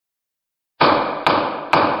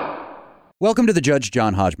Welcome to the Judge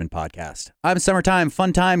John Hodgman podcast. I'm summertime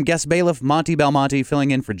fun-time guest bailiff Monty Belmonte filling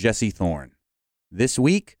in for Jesse Thorne. This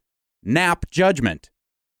week, nap judgment.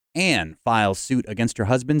 Anne files suit against her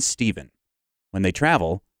husband Stephen. When they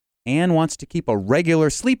travel, Anne wants to keep a regular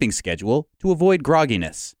sleeping schedule to avoid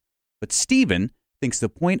grogginess. But Stephen thinks the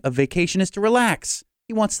point of vacation is to relax.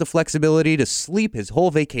 He wants the flexibility to sleep his whole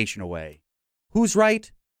vacation away. Who's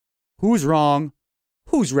right? Who's wrong?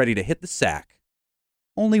 Who's ready to hit the sack?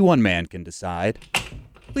 Only one man can decide.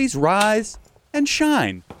 Please rise and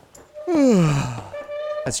shine.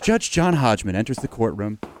 As Judge John Hodgman enters the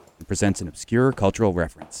courtroom and presents an obscure cultural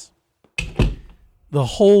reference. The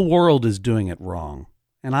whole world is doing it wrong,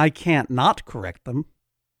 and I can't not correct them.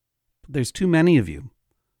 But there's too many of you,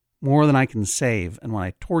 more than I can save, and when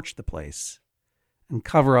I torch the place and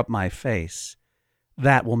cover up my face,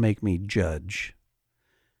 that will make me judge.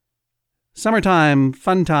 Summertime,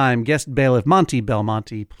 fun time, guest bailiff Monty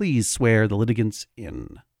Belmonte, please swear the litigants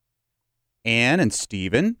in. Anne and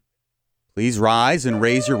Stephen, please rise and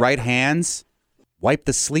raise your right hands. Wipe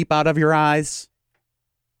the sleep out of your eyes.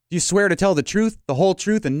 Do you swear to tell the truth, the whole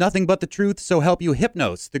truth, and nothing but the truth, so help you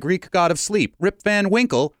Hypnos, the Greek god of sleep, Rip Van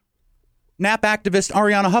Winkle, nap activist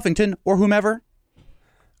Ariana Huffington, or whomever?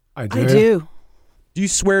 I do. I do. Do you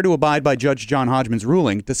swear to abide by Judge John Hodgman's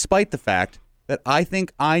ruling, despite the fact that I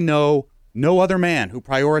think I know no other man who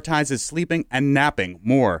prioritizes sleeping and napping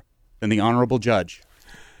more than the Honorable Judge?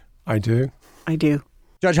 I do. I do.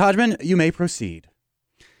 Judge Hodgman, you may proceed.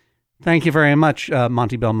 Thank you very much,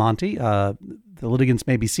 Monty Belmonte. The litigants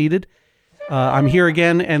may be seated. I'm here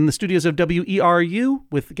again in the studios of WERU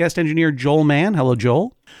with guest engineer Joel Mann. Hello,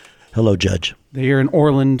 Joel. Hello, Judge. They're here in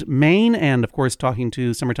Orland, Maine, and of course talking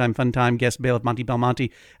to summertime fun time guest bailiff Monty Belmonte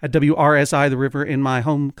at WRSI The River in my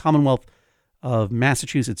home Commonwealth of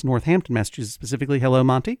Massachusetts, Northampton, Massachusetts specifically. Hello,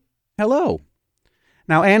 Monty. Hello.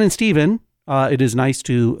 Now, Anne and Stephen, it is nice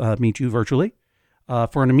to meet you virtually.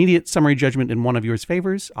 For an immediate summary judgment in one of yours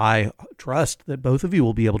favors, I trust that both of you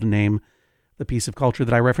will be able to name the piece of culture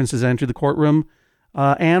that I referenced as I entered the courtroom.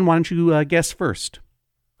 Anne, why don't you guess first?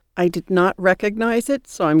 I did not recognize it,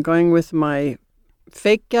 so I'm going with my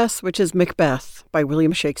fake guess, which is Macbeth by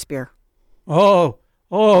William Shakespeare. Oh,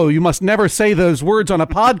 you must never say those words on a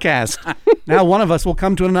podcast. Now one of us will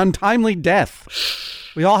come to an untimely death.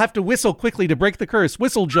 We all have to whistle quickly to break the curse.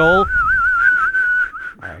 Whistle, Joel. All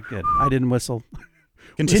right, good. I didn't whistle.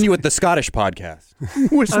 Continue with the Scottish podcast.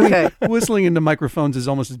 Whistling into microphones is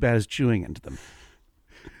almost as bad as chewing into them.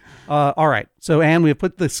 All right. So, Anne, we have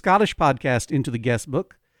put the Scottish podcast into the guest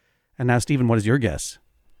book. And now, Stephen, what is your guess?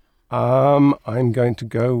 I'm going to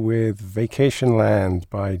go with Vacation Land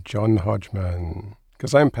by John Hodgman,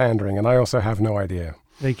 because I'm pandering and I also have no idea.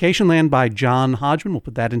 Vacation Land by John Hodgman. We'll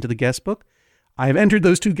put that into the guest book. I have entered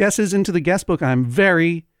those two guesses into the guest book. I'm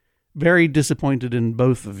very, very disappointed in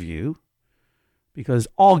both of you because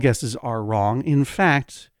all guesses are wrong. In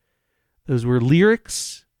fact, those were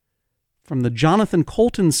lyrics from the Jonathan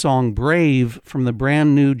Colton song Brave from the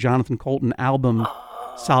brand new Jonathan Colton album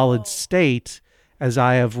Solid State. As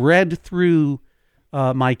I have read through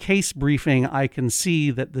my case briefing, I can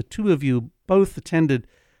see that the two of you both attended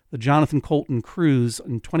the Jonathan Colton cruise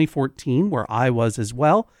in 2014, where I was as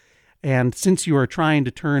well. And since you are trying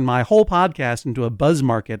to turn my whole podcast into a buzz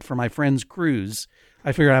market for my friend's cruise,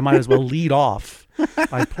 I figured I might as well lead off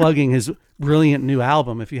by plugging his brilliant new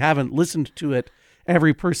album. If you haven't listened to it,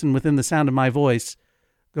 every person within the sound of my voice,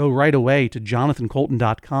 go right away to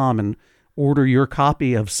jonathancolton.com and order your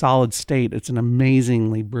copy of Solid State. It's an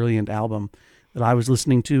amazingly brilliant album that I was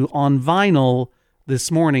listening to on vinyl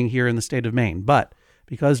this morning here in the state of Maine. But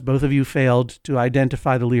because both of you failed to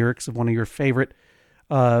identify the lyrics of one of your favorite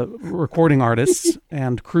recording artists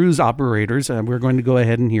and cruise operators, we're going to go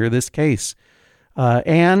ahead and hear this case.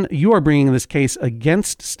 Anne, you are bringing this case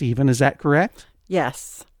against Stephen. Is that correct?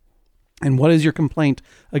 Yes. And what is your complaint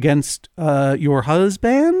against your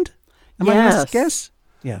husband? Am I going to guess?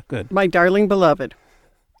 Yeah, good. My darling beloved.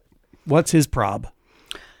 What's his prob?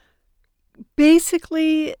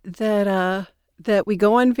 Basically, that we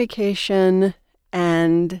go on vacation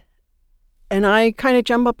and I kind of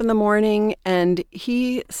jump up in the morning and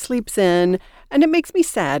he sleeps in, and it makes me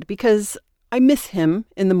sad because I miss him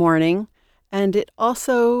in the morning, and it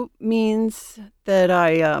also means that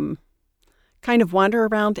I kind of wander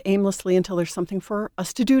around aimlessly until there's something for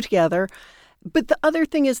us to do together. But the other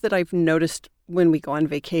thing is that I've noticed when we go on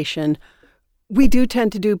vacation, we do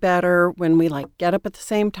tend to do better when we get up at the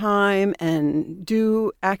same time and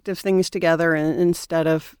do active things together instead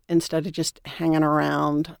of just hanging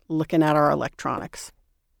around looking at our electronics.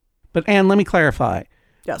 But Anne, let me clarify.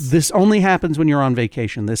 Yes. This only happens when you're on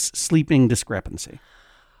vacation, this sleeping discrepancy.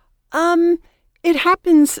 It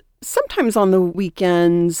happens sometimes on the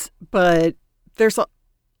weekends, but there's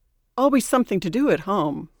always something to do at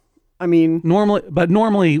home. I mean,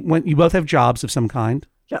 Normally, when you both have jobs of some kind.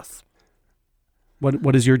 yes.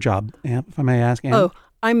 What is your job, if I may ask, Anne? Oh,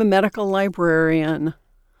 I'm a medical librarian.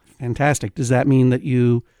 Fantastic. Does that mean that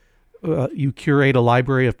you curate a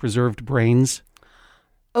library of preserved brains?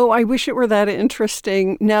 Oh, I wish it were that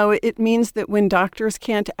interesting. No, it means that when doctors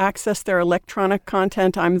can't access their electronic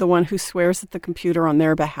content, I'm the one who swears at the computer on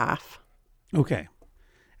their behalf. Okay.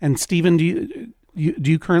 And Stephen, do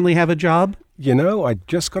you currently have a job? You know, I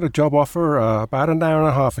just got a job offer about an hour and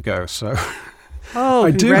a half ago, so Oh,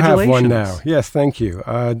 I do have one congratulations. now. Yes, thank you.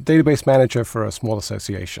 Database manager for a small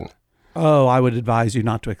association. Oh, I would advise you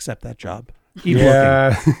not to accept that job. Keep looking.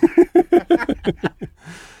 Yeah.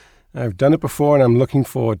 I've done it before, and I'm looking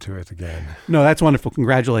forward to it again. No, that's wonderful.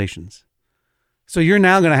 Congratulations. So you're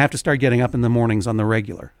now going to have to start getting up in the mornings on the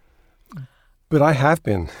regular. But I have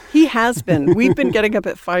been. He has been. We've been getting up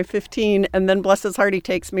at 5:15, and then bless his heart, he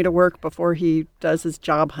takes me to work before he does his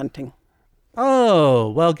job hunting. Oh,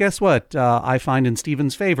 well, guess what? I find in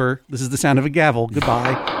Stephen's favor, this is the sound of a gavel.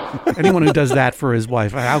 Goodbye. Anyone who does that for his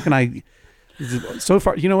wife, how can I? So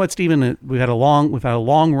far, you know what, Stephen? We've had a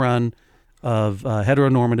long run of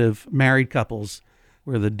heteronormative married couples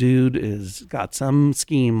where the dude is got some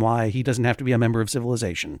scheme why he doesn't have to be a member of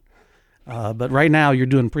civilization. But right now, you're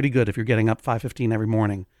doing pretty good if you're getting up 5:15 every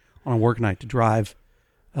morning on a work night to drive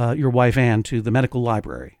your wife Anne to the medical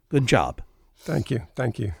library. Good job. Thank you.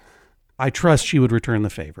 Thank you. I trust she would return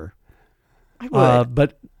the favor. I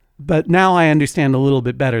would. But now I understand a little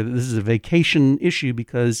bit better that this is a vacation issue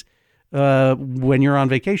because when you're on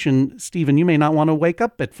vacation, Stephen, you may not want to wake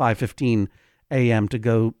up at 5:15 a.m. to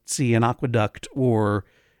go see an aqueduct or,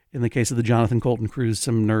 in the case of the Jonathan Colton cruise,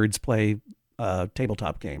 some nerds play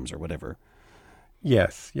tabletop games or whatever.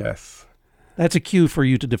 Yes, yes. That's a cue for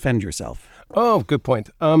you to defend yourself. Oh, good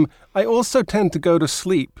point. I also tend to go to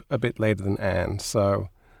sleep a bit later than Anne, so,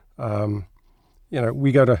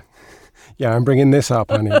 we go to... Yeah, I'm bringing this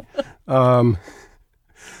up, honey.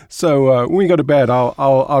 So when we go to bed,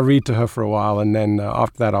 I'll read to her for a while, and then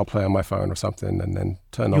after that, I'll play on my phone or something, and then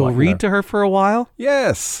turn the light. You'll read to her for a while?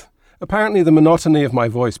 Yes. Apparently, the monotony of my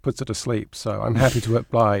voice puts her to sleep, so I'm happy to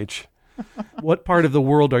oblige. What part of the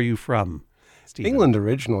world are you from, Stephen? England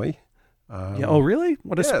originally. Yeah, oh, really?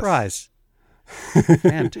 What a yes. surprise.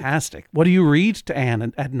 Fantastic. What do you read to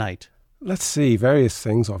Anne at night? Let's see, various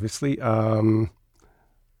things, obviously. Jane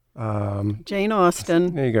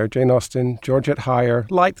Austen. There you go, Jane Austen, Georgette Heyer,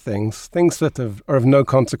 light things that are of no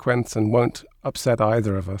consequence and won't upset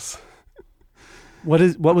either of us.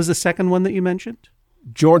 What was the second one that you mentioned?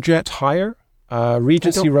 Georgette Heyer,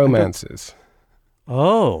 Regency romances.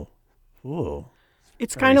 Oh. Ooh.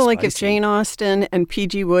 It's Very kind of like if spicy. Jane Austen and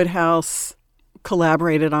P.G. Wodehouse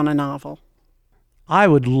collaborated on a novel. I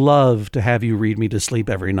would love to have you read me to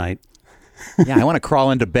sleep every night. Yeah, I want to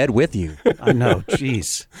crawl into bed with you. I know,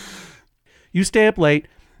 jeez. You stay up late,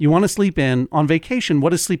 you want to sleep in. On vacation,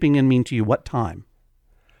 what does sleeping in mean to you? What time,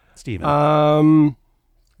 Stephen?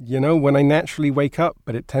 When I naturally wake up,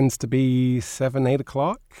 but it tends to be 7, 8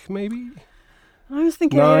 o'clock, maybe? I was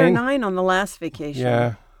thinking 8 or 9. 9 on the last vacation.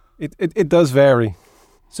 Yeah, it does vary.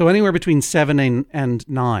 So anywhere between 7 and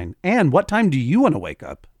 9. And what time do you want to wake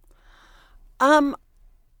up?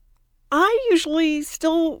 I usually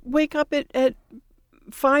still wake up at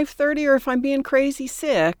 5:30, or if I'm being crazy,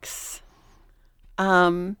 6.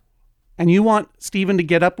 And you want Stephen to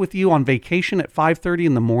get up with you on vacation at 5:30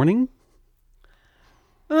 in the morning?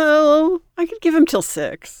 Well, I could give him till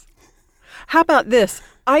 6. How about this?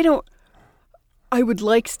 I would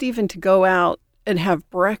like Stephen to go out and have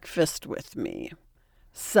breakfast with me.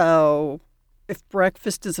 So if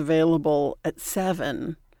breakfast is available at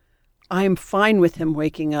 7, I'm fine with him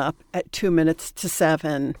waking up at 2 minutes to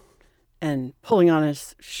 7 and pulling on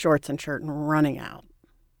his shorts and shirt and running out.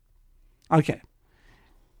 Okay.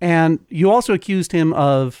 And you also accused him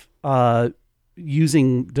of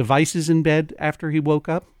using devices in bed after he woke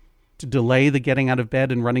up to delay the getting out of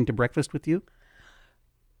bed and running to breakfast with you?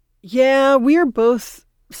 Yeah, we're both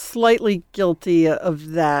slightly guilty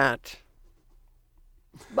of that.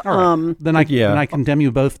 All right. Then I condemn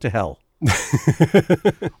you both to hell.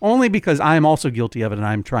 Only because I am also guilty of it and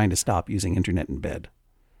I'm trying to stop using internet in bed.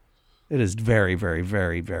 It is very, very,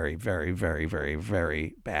 very, very, very, very, very,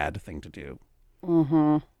 very bad thing to do.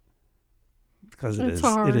 Mm-hmm. Because It's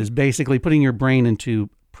hard. it is basically putting your brain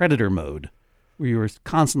into predator mode where you are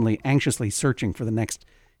constantly anxiously searching for the next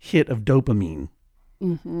hit of dopamine.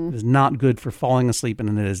 Mm-hmm. It is not good for falling asleep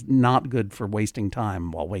and it is not good for wasting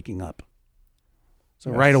time while waking up.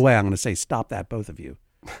 So Yes. right away I'm going to say stop that, both of you.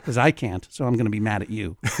 because I can't, so I'm going to be mad at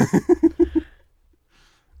you.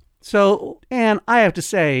 So, and I have to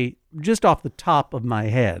say, just off the top of my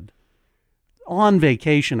head, on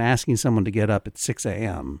vacation, asking someone to get up at 6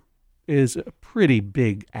 a.m. is a pretty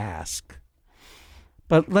big ask.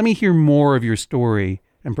 But let me hear more of your story,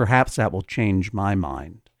 and perhaps that will change my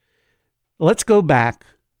mind. Let's go back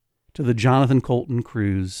to the Jonathan Coulton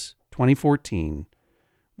cruise 2014,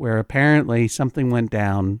 where apparently something went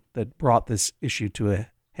down that brought this issue to a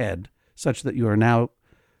head, such that you are now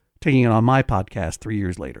taking it on my podcast 3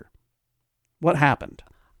 years later. What happened?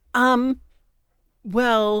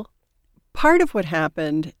 Well, part of what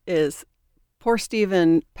happened is poor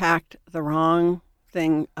Stephen packed the wrong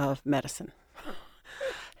thing of medicine.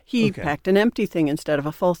 He packed an empty thing instead of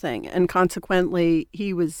a full thing, and consequently,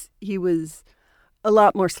 he was a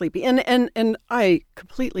lot more sleepy. And I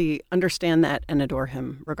completely understand that and adore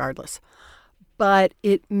him regardless. But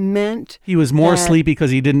it meant He was more that- sleepy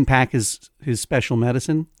because he didn't pack his special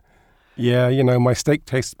medicine? Yeah, my steak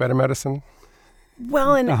tastes better medicine.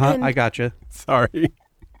 well, and I gotcha. Sorry.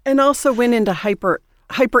 and also went into hyper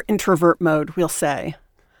introvert mode, we'll say.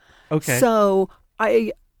 Okay. So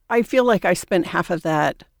I feel like I spent half of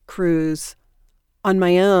that cruise on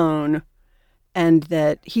my own, and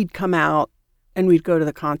that he'd come out and we'd go to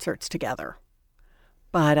the concerts together.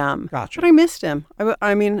 But Gotcha. but I missed him.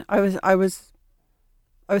 I was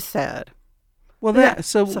sad. Well,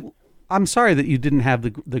 so I'm sorry that you didn't have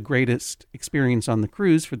the greatest experience on the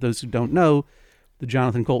cruise. For those who don't know, the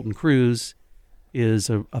Jonathan Coulton cruise is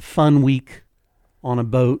a fun week on a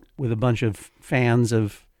boat with a bunch of fans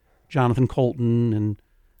of Jonathan Coulton and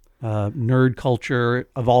nerd culture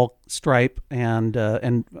of all stripe, and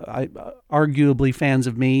arguably fans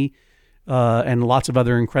of me, and lots of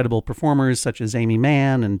other incredible performers such as Amy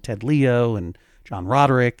Mann and Ted Leo and John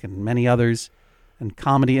Roderick and many others, and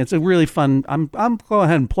comedy. It's a really fun. I'm go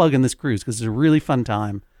ahead and plug in this cruise because it's a really fun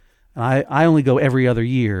time, and I only go every other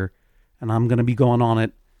year, and I'm going to be going on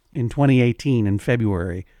it in 2018 in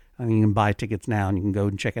February. I mean, you can buy tickets now and you can go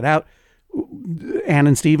and check it out. Ann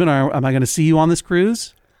and Stephen, am I going to see you on this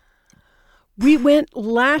cruise? We went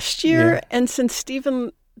last year, Yeah. and since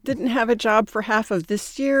Stephen didn't have a job for half of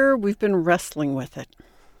this year, we've been wrestling with it.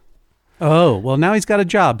 Oh, well, now he's got a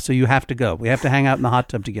job, so you have to go. We have to hang out in the hot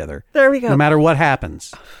tub together, There we go. no matter what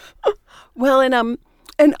happens. Well,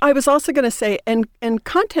 and I was also going to say, and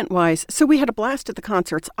content-wise, so we had a blast at the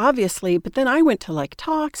concerts, obviously, but then I went to like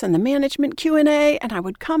talks and the management Q&A, and I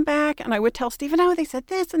would come back and I would tell Stephen, oh, they said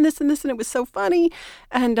this and this and this, and it was so funny.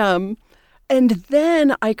 And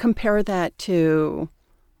then I compare that to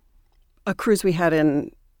a cruise we had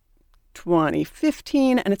in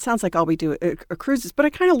 2015, and it sounds like all we do are cruises, but I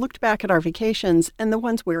kind of looked back at our vacations, and the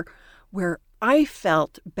ones where I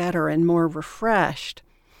felt better and more refreshed,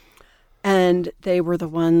 and they were the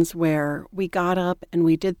ones where we got up and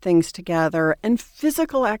we did things together, and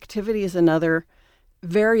physical activity is another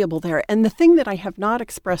variable there. And the thing that I have not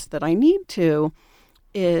expressed that I need to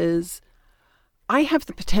is I have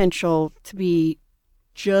the potential to be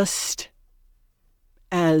just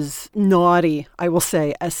as naughty, I will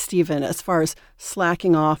say, as Stephen, as far as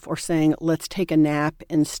slacking off or saying, let's take a nap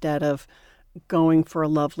instead of going for a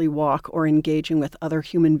lovely walk or engaging with other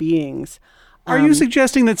human beings. Are you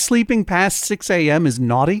suggesting that sleeping past 6 a.m. is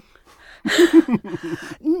naughty?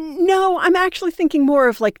 No, I'm actually thinking more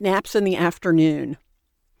of like naps in the afternoon.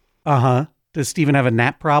 Uh-huh. Does Stephen have a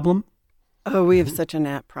nap problem? Oh, we have such a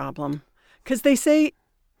nap problem. Because they say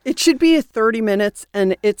it should be 30 minutes,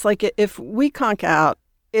 and it's like if we conk out,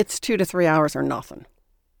 it's 2 to 3 hours or nothing.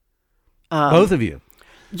 Both of you.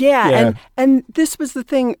 Yeah. And this was the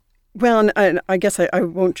thing. Well, and I guess I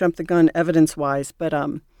won't jump the gun evidence-wise, but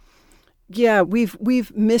yeah,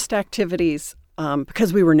 we've missed activities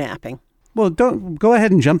because we were napping. Well, don't go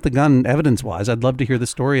ahead and jump the gun evidence-wise. I'd love to hear the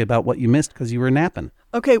story about what you missed because you were napping.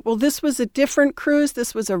 Okay, well, this was a different cruise.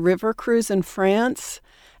 This was a river cruise in France.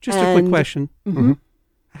 Just a quick question. Mm-hmm.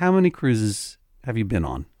 How many cruises have you been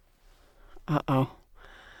on? Uh-oh.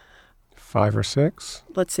 5 or 6.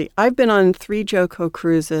 Let's see. I've been on 3 Joco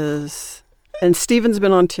cruises, and Stephen's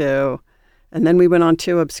been on 2, and then we went on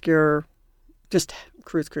 2 obscure, just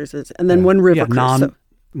cruises, and then 1 river cruise.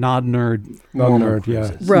 Non-nerd. Non-nerd, yeah.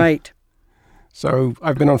 cruises. Right. So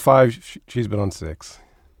I've been on 5. She's been on 6.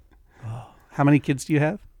 How many kids do you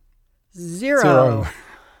have? 0.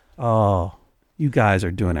 Oh, you guys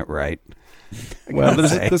are doing it right. Well,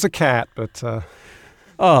 there's a cat, but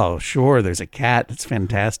Oh, sure. There's a cat that's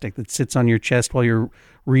fantastic that sits on your chest while you're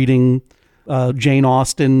reading Jane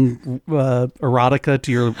Austen erotica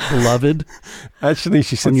to your beloved. Actually,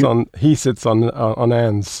 he sits on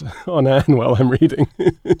Anne while I'm reading.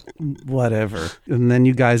 Whatever. And then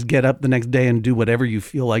you guys get up the next day and do whatever you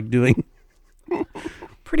feel like doing.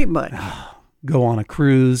 Pretty much. Go on a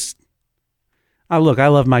cruise. I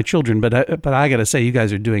love my children, but I got to say, you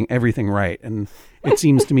guys are doing everything right. And it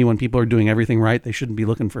seems to me when people are doing everything right, they shouldn't be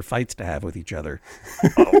looking for fights to have with each other.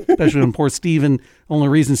 Especially when poor Stephen, the only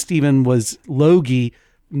reason Stephen was logy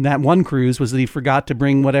in that one cruise was that he forgot to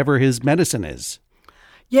bring whatever his medicine is.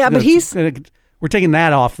 Yeah, but we're taking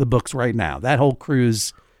that off the books right now. That whole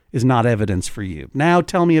cruise is not evidence for you. Now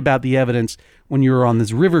tell me about the evidence when you were on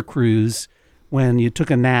this river cruise, when you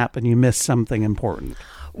took a nap and you missed something important.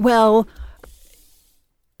 Well,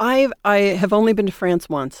 I have only been to France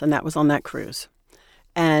once, and that was on that cruise.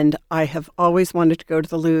 And I have always wanted to go to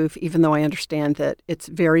the Louvre, even though I understand that it's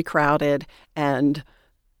very crowded and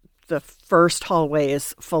the first hallway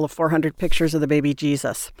is full of 400 pictures of the baby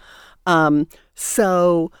Jesus.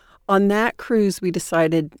 So on that cruise, we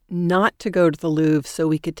decided not to go to the Louvre so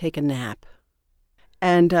we could take a nap.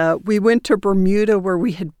 And we went to Bermuda, where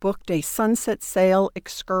we had booked a sunset sail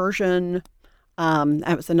excursion.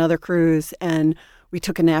 That was another cruise, and we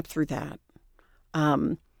took a nap through that.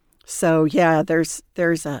 So yeah, there's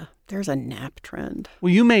a nap trend.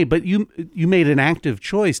 Well, you made an active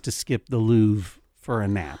choice to skip the Louvre for a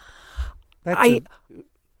nap. I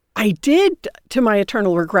did, to my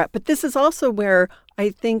eternal regret, but this is also where I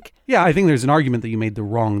think... Yeah, I think there's an argument that you made the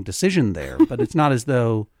wrong decision there, but it's not as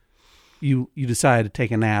though you decided to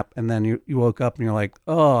take a nap and then you woke up and you're like,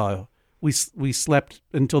 oh, we slept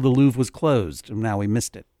until the Louvre was closed and now we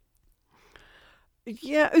missed it.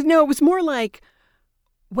 Yeah, no, it was more like,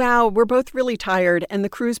 wow, we're both really tired. And the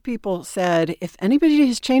cruise people said, if anybody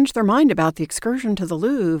has changed their mind about the excursion to the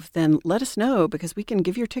Louvre, then let us know because we can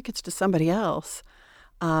give your tickets to somebody else.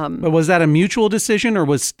 But was that a mutual decision, or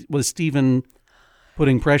was Stephen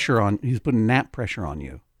putting pressure on? He's putting nap pressure on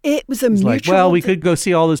you. It was a He's mutual. Like, well, we could go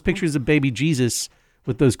see all those pictures of baby Jesus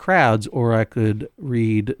with those crowds, or I could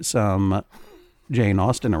read some Jane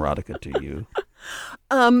Austen erotica to you.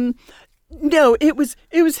 No, it was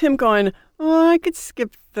him going, oh, I could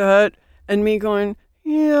skip that, and me going,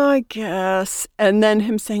 yeah, I guess, and then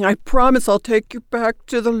him saying, I promise I'll take you back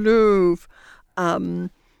to the Louvre.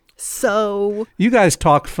 So you guys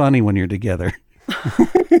talk funny when you're together.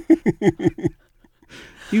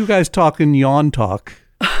 You guys talk in yawn talk.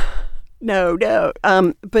 No.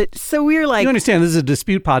 But so we're like, you understand, this is a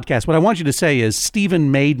dispute podcast. What I want you to say is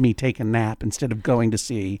Stephen made me take a nap instead of going to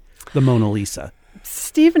see the Mona Lisa.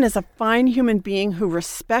 Stephen is a fine human being who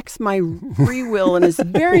respects my free will and is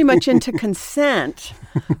very much into consent.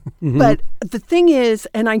 Mm-hmm. But the thing is,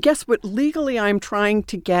 and I guess what legally I'm trying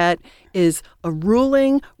to get is a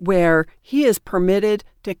ruling where he is permitted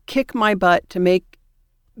to kick my butt to make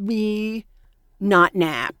me not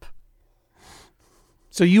nap.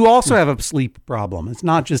 So you also have a sleep problem. It's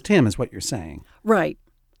not just him, is what you're saying. Right.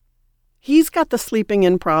 He's got the sleeping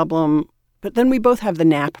in problem, but then we both have the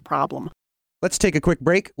nap problem. Let's take a quick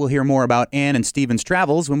break. We'll hear more about Anne and Stephen's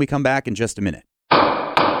travels when we come back in just a minute.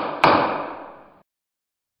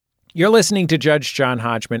 You're listening to Judge John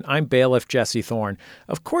Hodgman. I'm bailiff Jesse Thorne.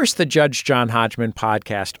 Of course, the Judge John Hodgman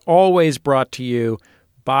podcast, always brought to you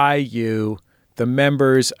by you, the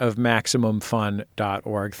members of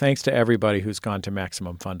MaximumFun.org. Thanks to everybody who's gone to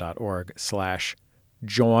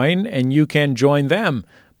MaximumFun.org/join, and you can join them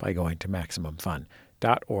by going to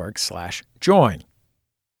MaximumFun.org/join.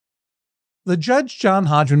 The Judge John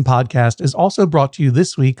Hodgman podcast is also brought to you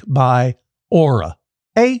this week by Aura.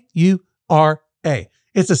 A-U-R-A.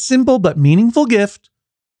 It's a simple but meaningful gift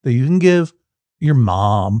that you can give your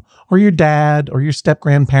mom or your dad or your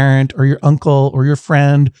step-grandparent or your uncle or your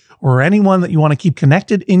friend or anyone that you want to keep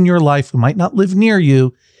connected in your life who might not live near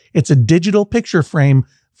you. It's a digital picture frame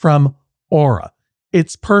from Aura.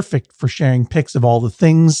 It's perfect for sharing pics of all the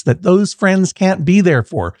things that those friends can't be there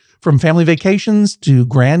for, from family vacations to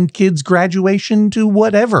grandkids' graduation to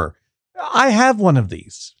whatever. I have one of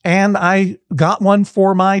these, and I got one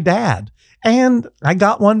for my dad, and I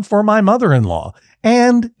got one for my mother-in-law,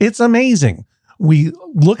 and it's amazing. We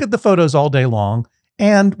look at the photos all day long,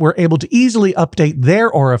 and we're able to easily update their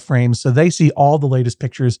Aura frames so they see all the latest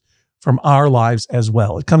pictures from our lives as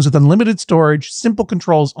well. It comes with unlimited storage, simple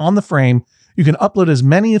controls on the frame. You can upload as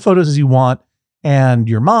many photos as you want, and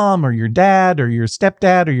your mom or your dad or your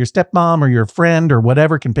stepdad or your stepmom or your friend or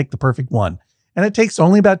whatever can pick the perfect one. And it takes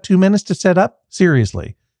only about 2 minutes to set up.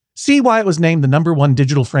 Seriously. See why it was named the #1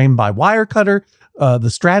 digital frame by Wirecutter, The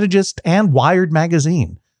Strategist, and Wired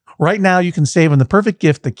Magazine. Right now, you can save on the perfect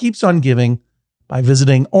gift that keeps on giving by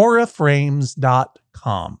visiting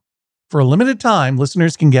auraframes.com. For a limited time,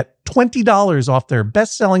 listeners can get $20 off their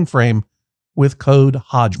best-selling frame with code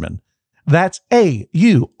Hodgman. That's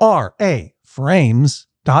AURA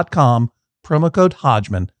frames.com, promo code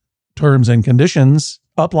Hodgman. Terms and conditions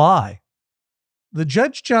apply. The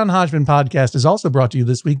Judge John Hodgman podcast is also brought to you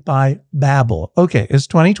this week by Babbel. Okay, it's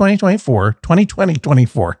 2024.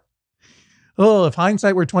 Oh, if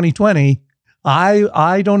hindsight were 2020,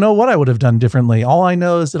 I don't know what I would have done differently. All I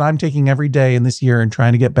know is that I'm taking every day in this year and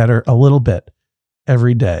trying to get better a little bit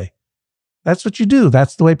every day. That's what you do.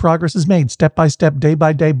 That's the way progress is made, step by step, day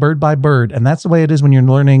by day, bird by bird. And that's the way it is when you're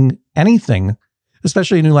learning anything,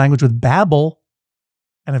 especially a new language with Babbel.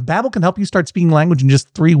 And if Babbel can help you start speaking language in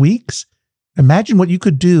just 3 weeks, imagine what you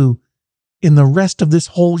could do in the rest of this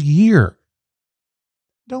whole year.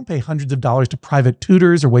 Don't pay hundreds of dollars to private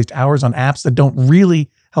tutors or waste hours on apps that don't really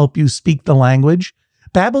help you speak the language.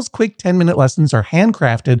 Babbel's quick 10-minute lessons are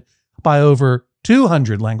handcrafted by over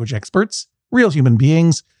 200 language experts, real human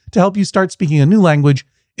beings, to help you start speaking a new language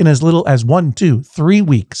in as little as 1, 2, 3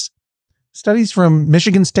 weeks. Studies from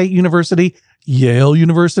Michigan State University, Yale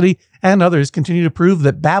University, and others continue to prove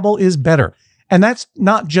that Babbel is better. And that's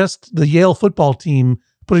not just the Yale football team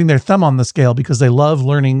putting their thumb on the scale because they love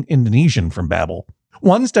learning Indonesian from Babbel.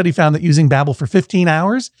 One study found that using Babbel for 15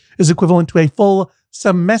 hours is equivalent to a full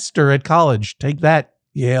semester at college. Take that,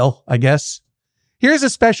 Yale, I guess. Here's a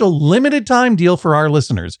special limited time deal for our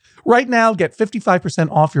listeners. Right now, get 55%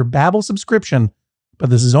 off your Babbel subscription, but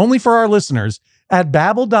this is only for our listeners at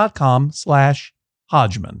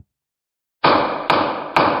babbel.com/Hodgman.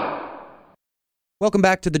 Welcome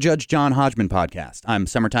back to the Judge John Hodgman podcast. I'm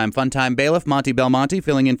summertime funtime bailiff Monty Belmonte,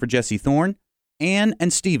 filling in for Jesse Thorne. Anne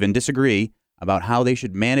and Stephen disagree about how they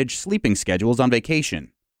should manage sleeping schedules on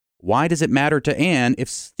vacation. Why does it matter to Anne if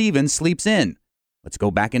Stephen sleeps in? Let's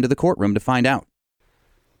go back into the courtroom to find out.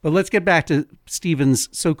 But let's get back to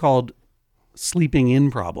Stephen's so-called sleeping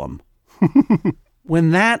in problem.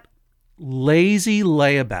 When that lazy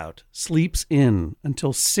layabout sleeps in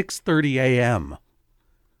until 6:30 a.m.,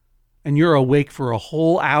 and you're awake for a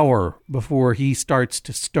whole hour before he starts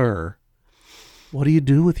to stir, what do you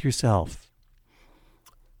do with yourself?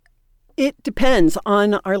 It depends.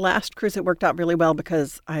 On our last cruise, it worked out really well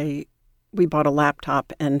because we bought a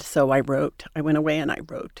laptop, and so I wrote. I went away and I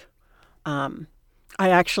wrote. I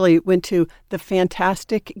actually went to the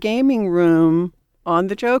fantastic gaming room on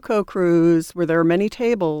the Joko cruise where there are many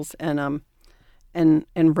tables, and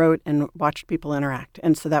wrote and watched people interact,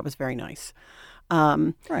 and so that was very nice.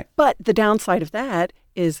 Right. But the downside of that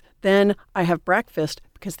is then I have breakfast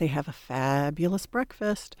because they have a fabulous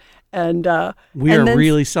breakfast. And we are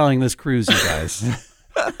really selling this cruise, you guys.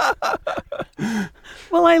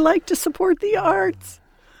 Well, I like to support the arts.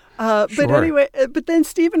 But Sure. anyway, but then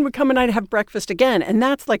Stephen would come and I'd have breakfast again. And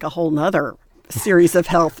that's like a whole nother series of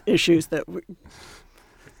health issues that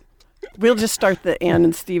we'll just start the Anne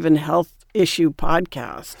and Stephen health issue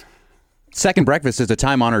podcast. Second breakfast is a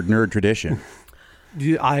time-honored nerd tradition.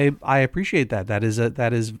 I appreciate that. That is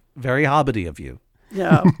very hobbity of you.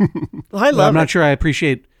 Yeah. Well, I love I'm not it. sure I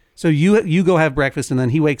appreciate. So you go have breakfast, and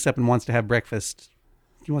then he wakes up and wants to have breakfast.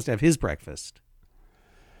 He wants to have his breakfast.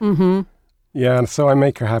 Mm-hmm. Yeah, and so I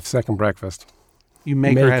make her have second breakfast. You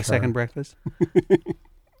make her Make have her. second breakfast.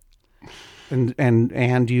 and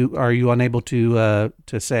are you unable to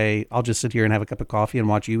say, I'll just sit here and have a cup of coffee and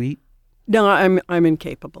watch you eat? No, I'm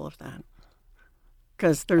incapable of that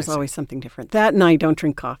because there's always something different. That and I don't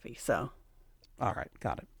drink coffee, so All right,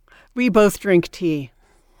 got it. we both drink tea.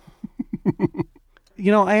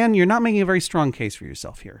 You know, Anne, you're not making a very strong case for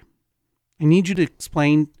yourself here. I need you to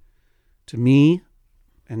explain to me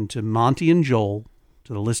and to Monty and Joel,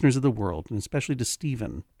 to the listeners of the world, and especially to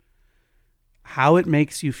Stephen, how it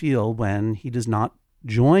makes you feel when he does not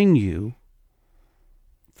join you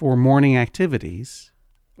for morning activities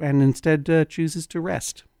and instead chooses to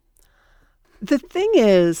rest. The thing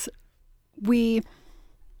is, we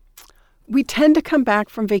tend to come back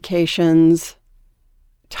from vacations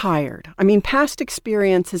tired. I mean, past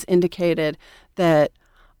experience has indicated that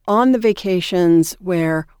on the vacations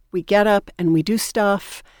where we get up and we do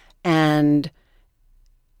stuff and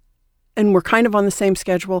we're kind of on the same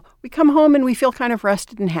schedule, we come home and we feel kind of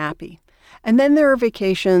rested and happy. And then there are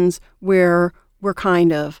vacations where we're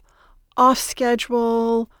kind of off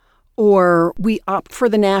schedule, or we opt for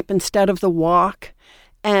the nap instead of the walk,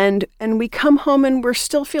 and we come home and we're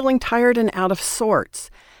still feeling tired and out of sorts.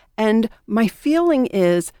 And my feeling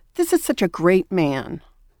is, this is such a great man.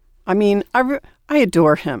 I mean, I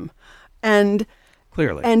adore him. And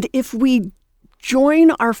Clearly. and if we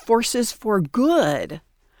join our forces for good,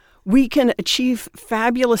 we can achieve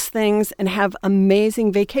fabulous things and have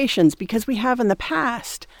amazing vacations because we have in the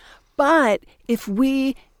past. But if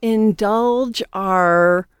we indulge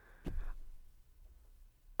our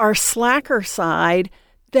slacker side,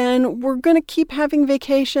 then we're going to keep having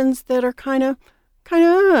vacations that are kind of.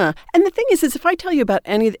 And the thing is if I tell you about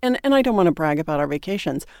any, and I don't want to brag about our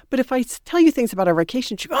vacations, but if I tell you things about our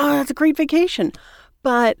vacations, you go, oh, that's a great vacation.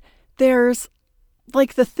 But there's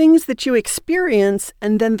like the things that you experience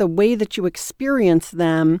and then the way that you experience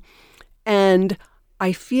them. And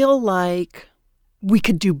I feel like we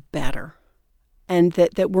could do better and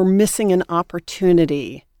that we're missing an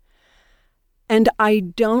opportunity. And I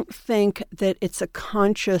don't think that it's a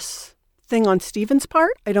conscious thing on Stephen's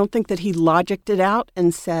part. I don't think that he logicked it out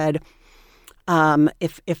and said,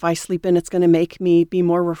 if I sleep in, it's going to make me be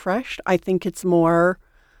more refreshed. I think it's more,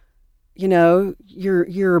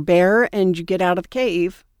 you're a bear and you get out of the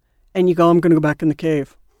cave and you go, I'm going to go back in the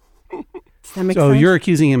cave. Does that make sense? So you're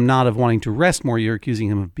accusing him not of wanting to rest more. You're accusing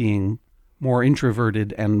him of being more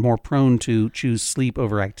introverted and more prone to choose sleep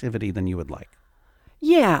over activity than you would like.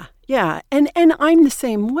 Yeah. And I'm the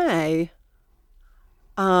same way.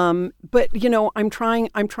 But I'm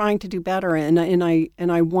trying to do better and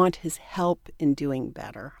I want his help in doing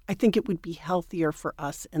better. I think it would be healthier for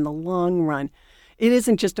us in the long run. It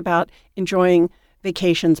isn't just about enjoying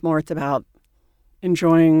vacations more, it's about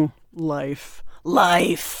enjoying life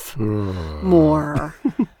more.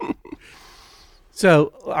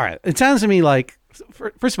 So, all right. It sounds to me like,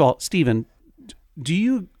 first of all, Stephen, do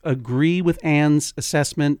you agree with Anne's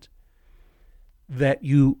assessment that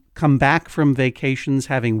you come back from vacations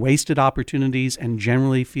having wasted opportunities and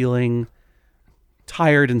generally feeling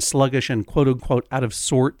tired and sluggish and quote unquote out of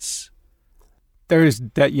sorts? There's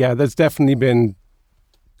definitely been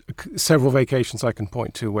several vacations I can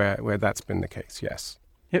point to where that's been the case, yes.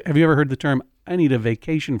 Have you ever heard the term, I need a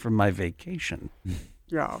vacation from my vacation?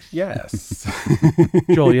 Yes.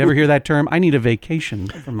 Joel, you ever hear that term? I need a vacation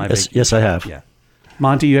from my vacation. Yes, I have. Yeah.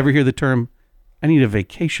 Monty, you ever hear the term, I need a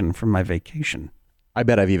vacation from my vacation? I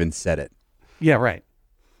bet I've even said it. Yeah, right.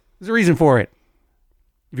 There's a reason for it.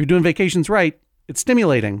 If you're doing vacations right, it's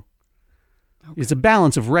stimulating. Okay. It's a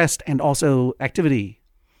balance of rest and also activity.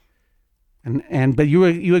 But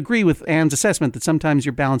you agree with Anne's assessment that sometimes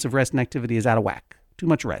your balance of rest and activity is out of whack. Too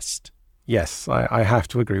much rest. Yes, I have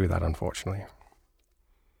to agree with that, unfortunately.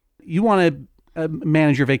 You want to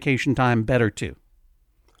manage your vacation time better too.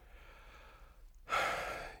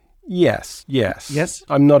 Yes. Yes?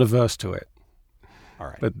 I'm not averse to it. All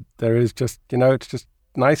right. But there is just, it's just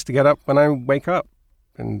nice to get up when I wake up.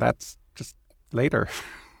 And that's just later.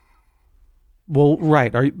 Well,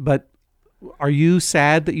 right. But are you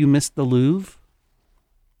sad that you missed the Louvre?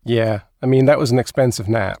 Yeah. I mean, that was an expensive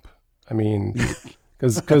nap. I mean,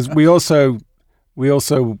 because we also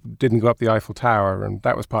didn't go up the Eiffel Tower. And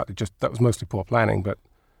that was mostly poor planning. But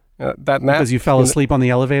that nap. Because you fell asleep on the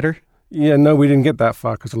elevator? Yeah, no, we didn't get that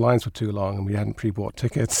far because the lines were too long and we hadn't pre-bought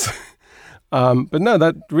tickets. But no,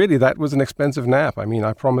 that was an expensive nap. I mean,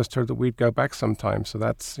 I promised her that we'd go back sometime. So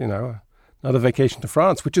that's, another vacation to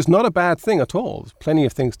France, which is not a bad thing at all. There's plenty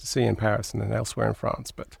of things to see in Paris and then elsewhere in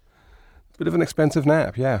France, but a bit of an expensive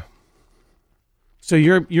nap, yeah. So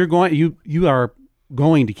you are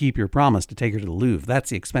going to keep your promise to take her to the Louvre. That's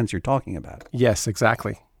the expense you're talking about. Yes,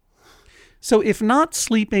 exactly. So if not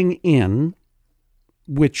sleeping in,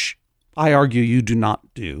 which I argue you do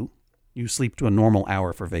not do, you sleep to a normal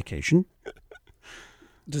hour for vacation.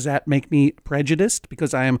 Does that make me prejudiced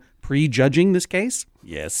because I am prejudging this case?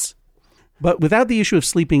 Yes. But without the issue of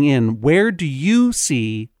sleeping in, where do you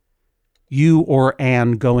see you or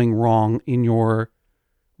Anne going wrong in your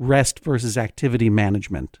rest versus activity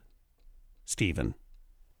management, Stephen?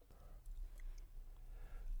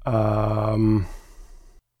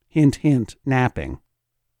 Hint, hint, napping.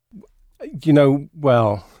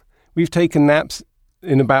 Well, we've taken naps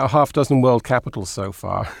in about half a dozen world capitals so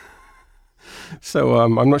far. So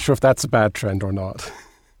I'm not sure if that's a bad trend or not.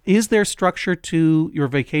 Is there structure to your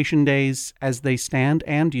vacation days as they stand,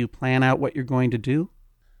 and do you plan out what you're going to do?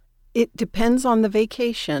 It depends on the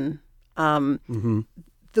vacation. The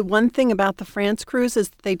one thing about the France cruise is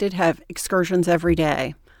that they did have excursions every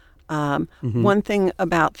day. One thing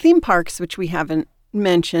about theme parks, which we haven't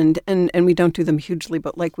mentioned, and we don't do them hugely,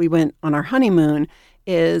 but like we went on our honeymoon,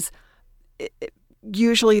 is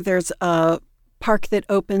usually there's a park that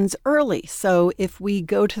opens early. So if we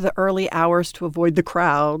go to the early hours to avoid the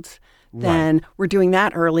crowds, then we're doing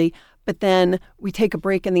that early. But then we take a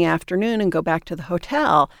break in the afternoon and go back to the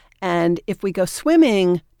hotel. And if we go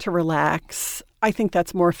swimming to relax, I think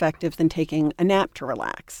that's more effective than taking a nap to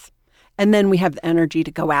relax. And then we have the energy to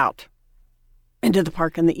go out into the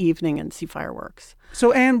park in the evening and see fireworks.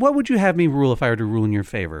 So, Anne, what would you have me rule if I were to rule in your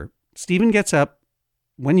favor? Stephen gets up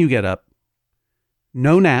when you get up,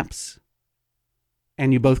 no naps,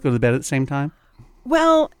 and you both go to bed at the same time?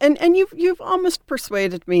 Well, and you've almost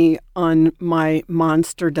persuaded me on my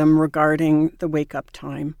monsterdom regarding the wake-up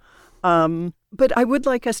time. But I would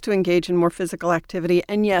like us to engage in more physical activity.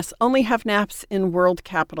 And yes, only have naps in world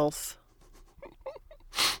capitals.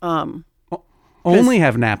 Only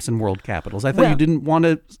have naps in world capitals. I thought you didn't want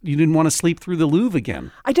to sleep through the Louvre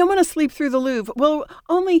again. I don't want to sleep through the Louvre. Well,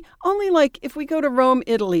 only like if we go to Rome,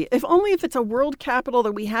 Italy. If it's a world capital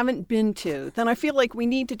that we haven't been to, then I feel like we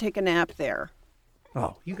need to take a nap there.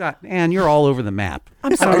 Oh, Anne, you're all over the map.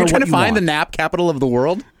 I'm sorry. Are you trying to find the nap capital of the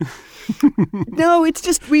world? No, it's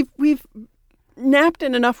just we've napped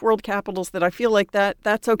in enough world capitals that I feel like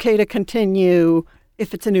that's okay to continue.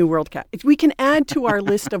 If it's a new world cap, we can add to our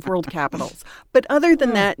list of world capitals. But other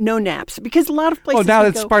than that, no naps, because a lot of places. Oh, now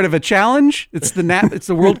it's part of a challenge. It's the nap. It's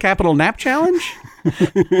the World Capital Nap Challenge.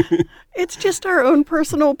 It's just our own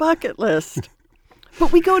personal bucket list.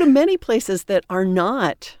 But we go to many places that are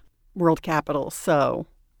not world capitals, so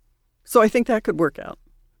I think that could work out.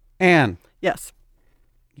 Anne. Yes.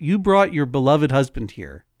 You brought your beloved husband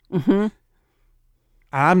here. Mm-hmm.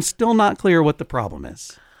 I'm still not clear what the problem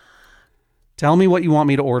is. Tell me what you want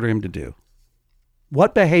me to order him to do.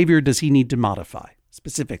 What behavior does he need to modify,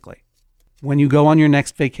 specifically, when you go on your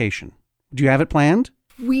next vacation? Do you have it planned?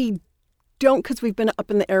 We don't, because we've been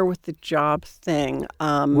up in the air with the job thing.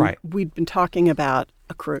 Right. We'd been talking about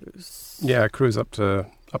a cruise. Yeah, a cruise up to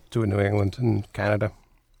New England and Canada.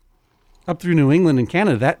 Up through New England and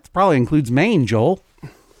Canada. That probably includes Maine, Joel.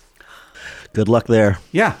 Good luck there.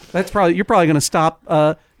 Yeah, you're probably going to stop.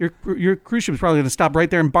 Your cruise ship is probably going to stop right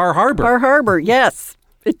there in Bar Harbor. Bar Harbor, yes,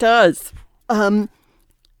 it does.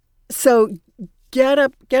 So get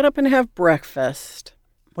up and have breakfast.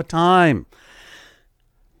 What time?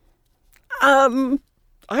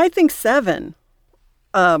 I think 7.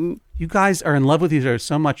 You guys are in love with each other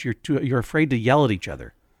so much you're afraid to yell at each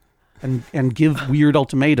other, and give weird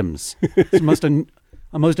ultimatums. It's the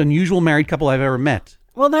most unusual married couple I've ever met.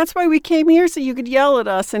 Well, that's why we came here, so you could yell at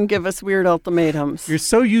us and give us weird ultimatums. You're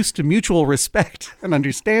so used to mutual respect and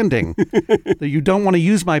understanding that you don't want to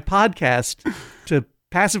use my podcast to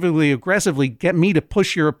passively aggressively get me to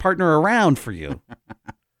push your partner around for you.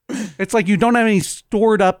 It's like you don't have any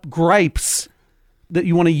stored up gripes that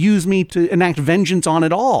you want to use me to enact vengeance on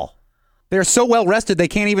at all. They're so well rested they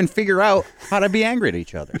can't even figure out how to be angry at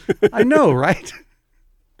each other. I know, right?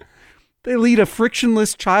 They lead a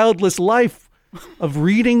frictionless, childless life of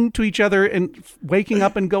reading to each other and waking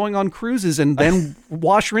up and going on cruises and then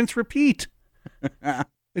wash, rinse, repeat.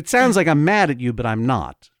 It sounds like I'm mad at you, but I'm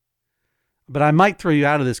not. But I might throw you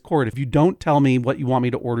out of this court if you don't tell me what you want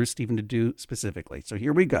me to order Stephen to do specifically. So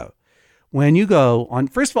here we go. When you go on,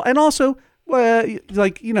 first of all, and also, now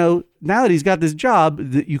that he's got this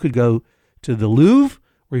job, that you could go to the Louvre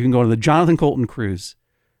or you can go to the Jonathan Colton cruise.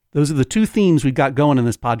 Those are the two themes we've got going in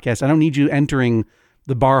this podcast. I don't need you entering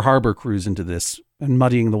the Bar Harbor cruise into this and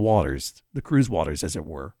muddying the waters, the cruise waters, as it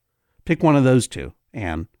were. Pick one of those two,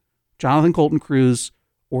 Anne. Jonathan Colton cruise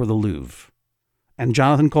or the Louvre. And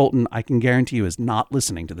Jonathan Colton, I can guarantee you, is not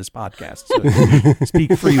listening to this podcast. So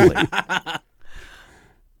speak freely.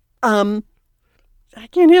 I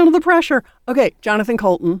can't handle the pressure. Okay, Jonathan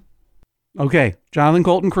Colton. Okay, Jonathan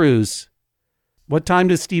Colton cruise. What time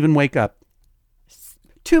does Stephen wake up?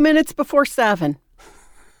 2 minutes before 7.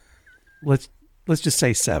 Let's just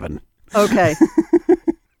say 7. Okay.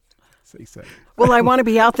 Say 7. Well, I want to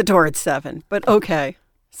be out the door at 7, but okay,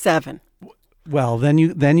 7. Well, then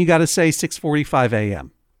you got to say 6:45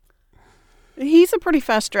 a.m. He's a pretty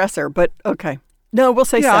fast dresser, but okay. No, we'll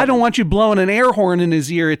say 7. I don't want you blowing an air horn in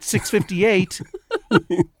his ear at 6:58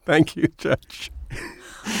 Thank you, Judge.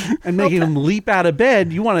 and making him leap out of bed.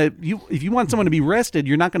 If you want someone to be rested,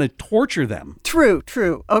 you're not going to torture them. True.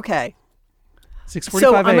 Okay.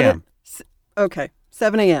 6:45 a.m. Okay,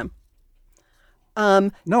 7 a.m.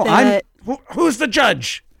 No, who's the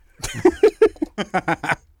judge?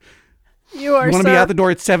 You are. You want to be out the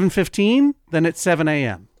door at 7:15? Then it's 7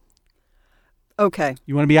 a.m. Okay.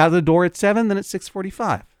 You want to be out the door at 7? Then it's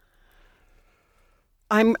 6:45.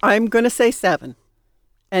 I'm going to say 7,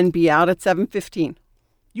 and be out at 7:15.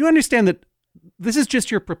 You understand that this is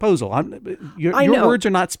just your proposal. Your words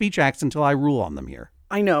are not speech acts until I rule on them here.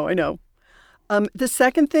 I know. The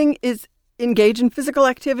second thing is engage in physical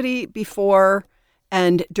activity before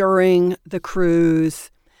and during the cruise,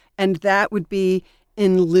 and that would be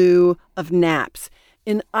in lieu of naps.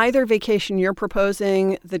 In either vacation you're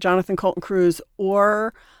proposing, the Jonathan Colton cruise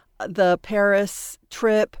or the Paris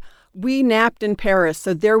trip, we napped in Paris,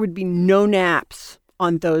 so there would be no naps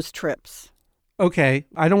on those trips. Okay,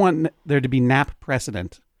 I don't want there to be nap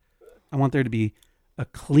precedent. I want there to be a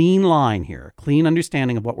clean line here, a clean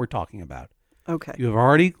understanding of what we're talking about. Okay. You have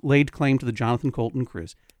already laid claim to the Jonathan Colton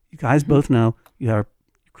cruise. You guys both know you are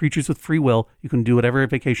creatures with free will. You can do whatever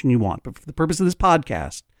vacation you want. But for the purpose of this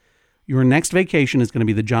podcast, your next vacation is going to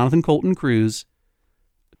be the Jonathan Colton cruise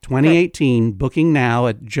 2018, okay. Booking now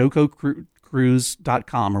at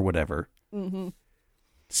jococruise.com or whatever. Mm-hmm.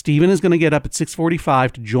 Stephen is going to get up at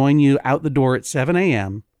 6:45 to join you out the door at 7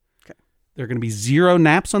 a.m. Okay. There are going to be 0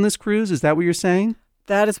 naps on this cruise. Is that what you're saying?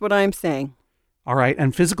 That is what I'm saying. All right.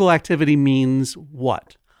 And physical activity means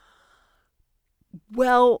what?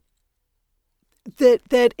 Well,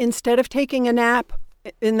 that instead of taking a nap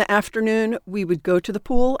in the afternoon, we would go to the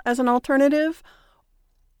pool as an alternative,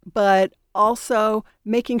 but also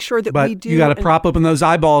making sure that we do. You got to prop open those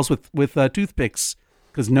eyeballs with toothpicks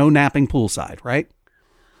because no napping poolside, right?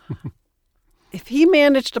 If he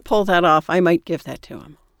managed to pull that off, I might give that to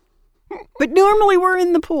him. But normally we're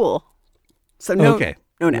in the pool, so no. Okay.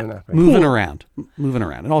 No nap. Moving around.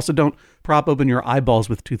 And also don't prop open your eyeballs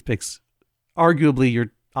with toothpicks. Arguably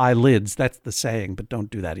your eyelids, that's the saying, but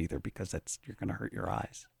don't do that either because you're going to hurt your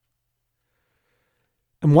eyes.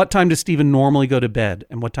 And what time does Stephen normally go to bed?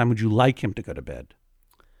 And what time would you like him to go to bed?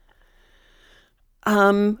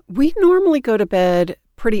 We normally go to bed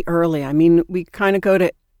pretty early. I mean, we kind of go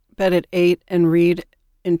to bed at 8 and read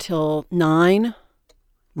until 9.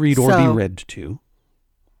 Read or be read to.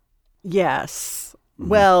 Yes.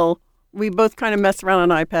 Well, we both kind of mess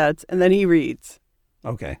around on iPads, and then he reads.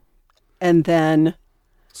 Okay. And then...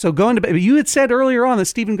 So going to bed... You had said earlier on that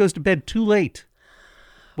Stephen goes to bed too late.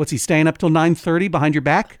 What's he, staying up till 9:30 behind your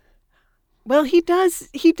back? Well, he does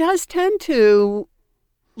tend to,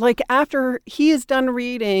 like, after he is done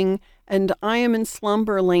reading and I am in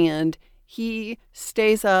slumberland, he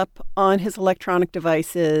stays up on his electronic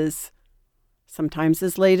devices sometimes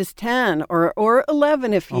as late as 10 or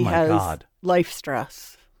 11 if he has life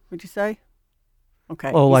stress. Would you say? Okay.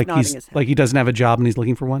 Oh, like he doesn't have a job and he's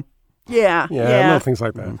looking for one? Yeah. Yeah. Things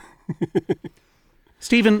like that.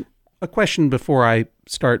 Stephen, a question before I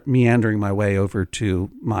start meandering my way over to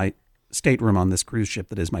my stateroom on this cruise ship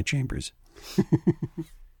that is my chambers.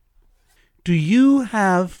 Do you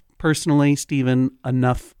have, personally, Stephen,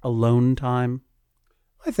 enough alone time?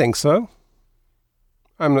 I think so.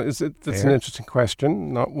 That's an interesting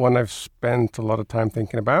question, not one I've spent a lot of time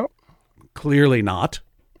thinking about. Clearly not.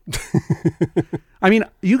 I mean,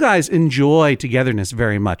 you guys enjoy togetherness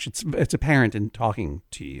very much. It's apparent in talking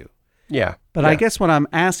to you. Yeah. But I guess what I'm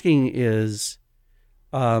asking is,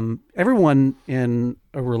 everyone in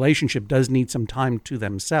a relationship does need some time to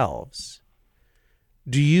themselves.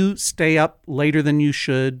 Do you stay up later than you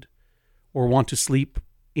should or want to sleep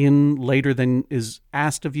in later than is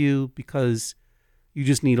asked of you because you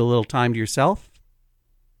just need a little time to yourself?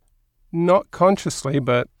 Not consciously,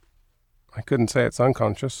 but I couldn't say it's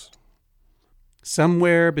unconscious.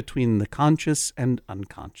 Somewhere between the conscious and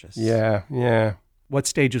unconscious. Yeah. What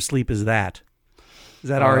stage of sleep is that? Is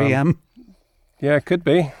that REM? Yeah, it could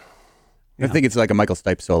be. I think it's like a Michael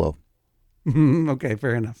Stipe solo. Okay,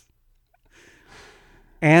 fair enough.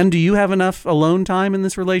 And do you have enough alone time in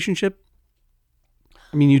this relationship?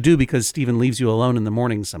 I mean, you do because Stephen leaves you alone in the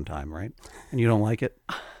mornings sometime, right? And you don't like it?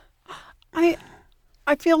 I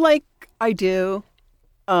feel like I do.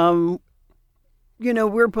 We're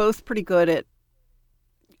both pretty good at...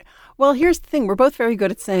 Well, here's the thing. We're both very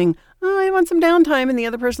good at saying, oh, I want some downtime. And the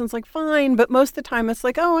other person's like, fine. But most of the time it's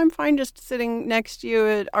like, oh, I'm fine just sitting next to you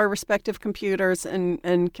at our respective computers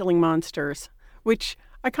and killing monsters, which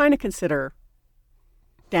I kind of consider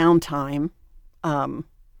downtime.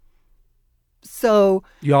 So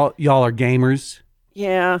y'all are gamers?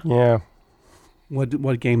 Yeah. Yeah.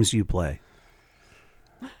 What games do you play?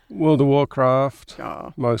 World of Warcraft,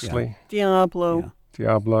 mostly. Yeah.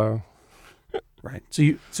 Diablo. Right.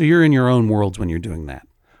 So you're in your own worlds when you're doing that.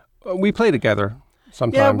 We play together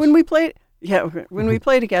sometimes. Yeah, when we play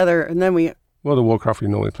together, and then we... World of Warcraft, we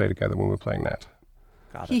normally play together when we're playing that.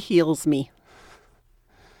 He heals me.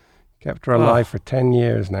 Kept her alive for 10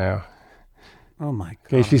 years now. Oh, my God.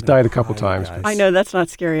 Okay, she's died a couple times. Guys. I know, that's not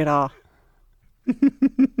scary at all.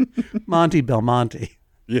 Monty Belmonte.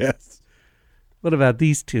 Yes. What about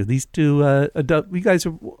these two? These two adult... You guys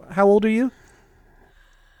are... How old are you?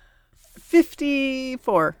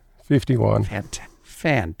 54. 51.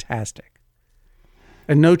 Fantastic.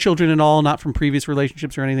 And no children at all, not from previous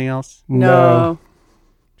relationships or anything else? No.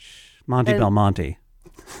 Monty Belmonte.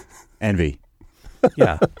 Envy.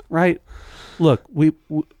 Yeah, right? Look, we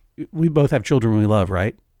both have children we love,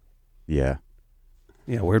 right? Yeah.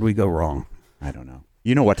 Yeah, where'd we go wrong? I don't know.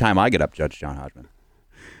 You know what time I get up, Judge John Hodgman?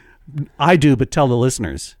 I do, but tell the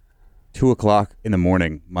listeners. 2:00 in the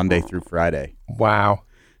morning, Monday through Friday. Wow.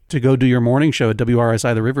 To go do your morning show at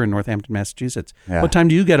WRSI The River in Northampton, Massachusetts. Yeah. What time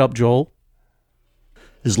do you get up, Joel?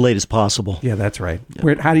 As late as possible. Yeah, that's right.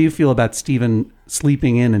 How do you feel about Stephen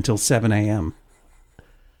sleeping in until 7 a.m.?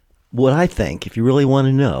 What I think, if you really want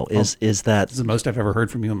to know, is that This is the most I've ever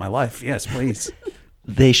heard from you in my life. Yes, please.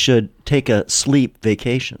 they should take a sleep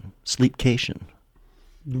vacation, sleepcation.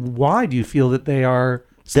 Why do you feel that they are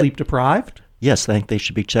sleep deprived? Yes, I think they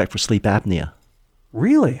should be checked for sleep apnea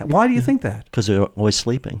Really? Why do you think that? because they're always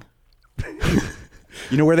sleeping.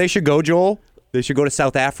 You know where they should go, Joel? They should go to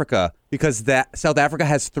South Africa because South Africa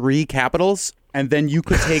has 3 capitals, and then you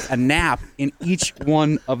could take a nap in each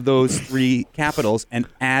one of those 3 capitals and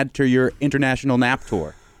add to your international nap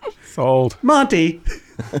tour. Sold. Monty,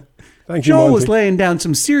 Thank you, Joel Monty. was laying down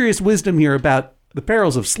some serious wisdom here about the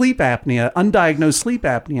perils of sleep apnea, undiagnosed sleep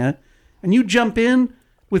apnea, and you jump in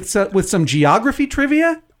with some geography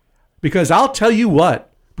trivia? Because I'll tell you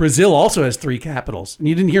what, Brazil also has 3 capitals, and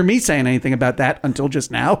you didn't hear me saying anything about that until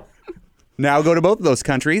just now. Now go to both of those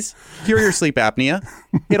countries, cure your sleep apnea,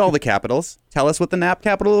 hit all the capitals, tell us what the nap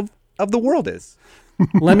capital of the world is.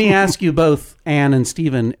 Let me ask you both, Anne and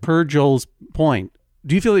Stephen, per Joel's point,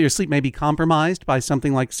 do you feel that your sleep may be compromised by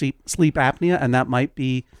something like sleep apnea, and that might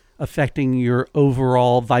be affecting your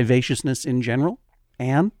overall vivaciousness in general?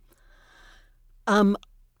 Anne?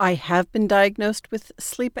 I have been diagnosed with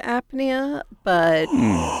sleep apnea, but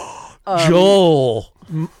Joel,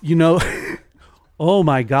 you know, oh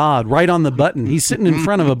my God, right on the button. He's sitting in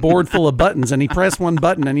front of a board full of buttons, and he pressed one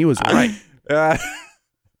button, and he was right.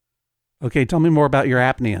 Okay, tell me more about your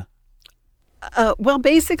apnea. well,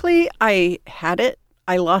 basically, I had it.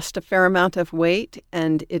 I lost a fair amount of weight,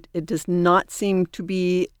 and it does not seem to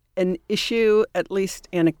be an issue, at least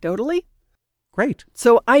anecdotally. Great.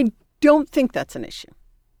 So I don't think that's an issue.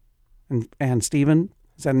 And Stephen,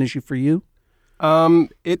 is that an issue for you?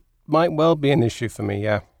 It might well be an issue for me,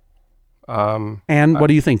 yeah. And what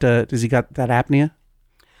do you think? Does he got that apnea?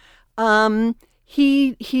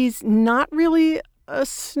 He's not really a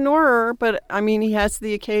snorer, but I mean, he has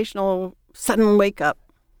the occasional sudden wake up.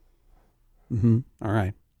 Mm-hmm. All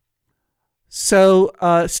right. So,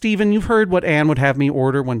 Stephen, you've heard what Anne would have me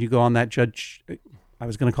order when you go on that Judge. I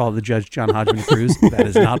was going to call it the Judge John Hodgman cruise. That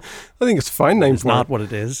is not. I think it's a fine name It's for not it. what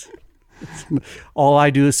it is. All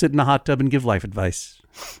I do is sit in a hot tub and give life advice.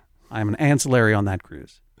 I'm an ancillary on that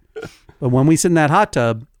cruise. But when we sit in that hot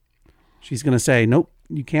tub, she's going to say, nope,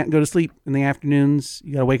 you can't go to sleep in the afternoons.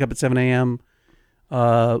 You got to wake up at 7 a.m.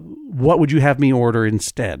 What would you have me order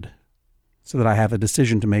instead so that I have a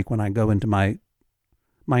decision to make when I go into my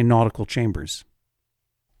nautical chambers?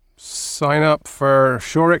 Sign up for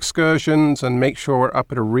shore excursions and make sure we're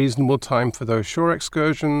up at a reasonable time for those shore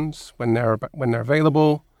excursions when they're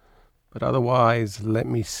available. But otherwise, let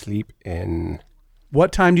me sleep in.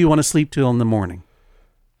 What time do you want to sleep till in the morning?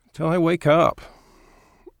 Till I wake up.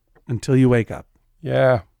 Until you wake up.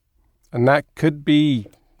 Yeah. And that could be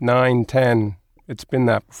 9, 10. It's been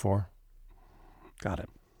that before. Got it.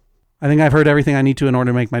 I think I've heard everything I need to in order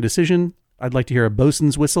to make my decision. I'd like to hear a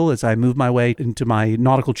bosun's whistle as I move my way into my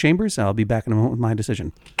nautical chambers. I'll be back in a moment with my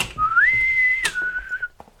decision.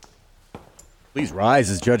 Please rise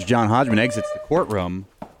as Judge John Hodgman exits the courtroom.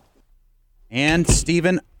 And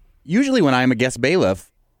Stephen, usually when I'm a guest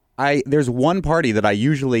bailiff, there's one party that I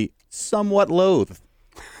usually somewhat loathe.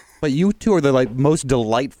 But you two are the most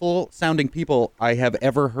delightful sounding people I have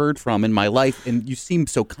ever heard from in my life, and you seem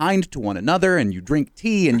so kind to one another, and you drink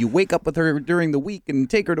tea, and you wake up with her during the week and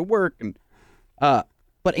take her to work. And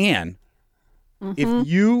but Anne, if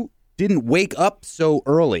you didn't wake up so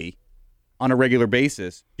early on a regular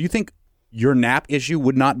basis, do you think your nap issue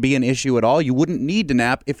would not be an issue at all? You wouldn't need to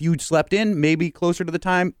nap if you slept in maybe closer to the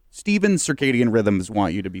time Stephen's circadian rhythms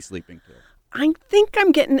want you to be sleeping to. I think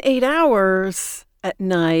I'm getting 8 hours at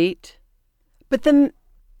night, but then,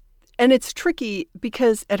 and it's tricky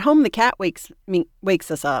because at home the cat wakes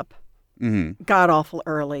us up, god awful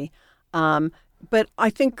early. But I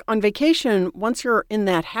think on vacation, once you're in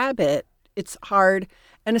that habit, it's hard,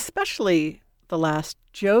 and especially the last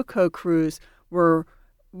JoCo cruise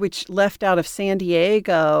which left out of San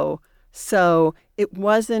Diego. So it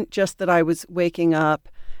wasn't just that I was waking up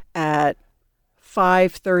at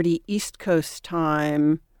 5:30 East Coast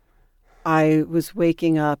time. I was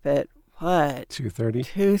waking up at what? 2:30.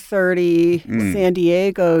 2:30 San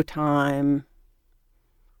Diego time.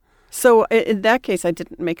 So in that case, I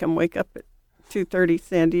didn't make him wake up at 2:30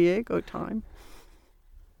 San Diego time.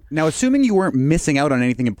 Now, assuming you weren't missing out on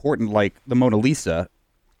anything important like the Mona Lisa,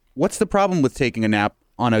 what's the problem with taking a nap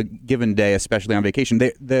on a given day, especially on vacation.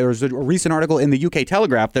 There's a recent article in the UK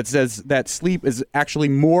Telegraph that says that sleep is actually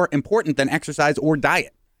more important than exercise or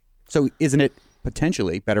diet. So isn't it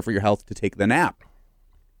potentially better for your health to take the nap?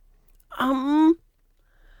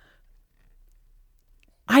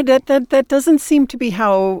 That doesn't seem to be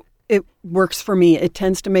how it works for me. It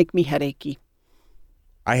tends to make me headachy.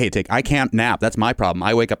 I can't nap. That's my problem.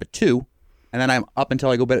 I wake up at 2, and then I'm up until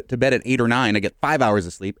I go to bed at 8 or 9. I get 5 hours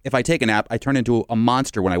of sleep. If I take a nap, I turn into a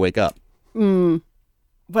monster when I wake up. Well,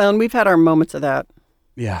 and we've had our moments of that.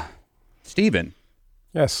 Yeah. Stephen.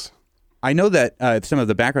 Yes. I know that some of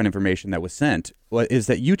the background information that was sent is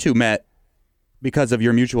that you two met because of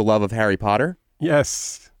your mutual love of Harry Potter.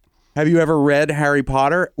 Yes. Have you ever read Harry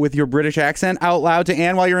Potter with your British accent out loud to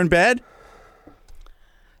Anne while you're in bed?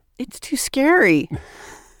 It's too scary.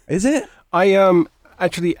 Is it?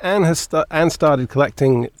 Actually, Anne started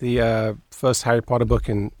collecting the first Harry Potter book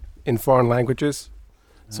in foreign languages.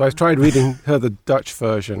 So I tried reading her the Dutch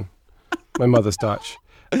version, my mother's Dutch,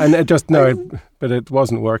 and but it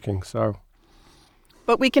wasn't working. So,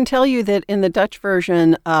 but we can tell you that in the Dutch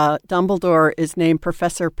version, Dumbledore is named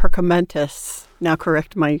Professor Perkamentus. Now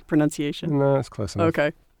correct my pronunciation. No, it's close enough.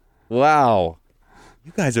 Okay. Wow.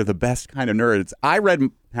 You guys are the best kind of nerds. I read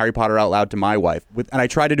Harry Potter out loud to my wife, and I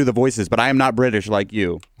try to do the voices, but I am not British like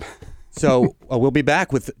you. So we'll be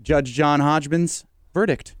back with Judge John Hodgman's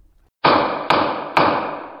verdict.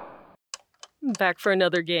 Back for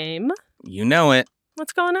another game. You know it.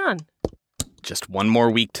 What's going on? Just one more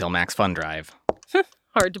week till Max Fun Drive.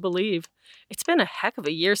 Hard to believe. It's been a heck of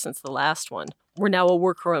a year since the last one. We're now a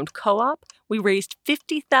worker-owned co-op. We raised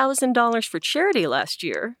 $50,000 for charity last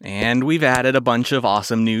year. And we've added a bunch of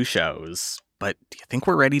awesome new shows. But do you think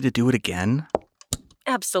we're ready to do it again?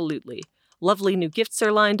 Absolutely. Lovely new gifts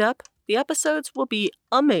are lined up. The episodes will be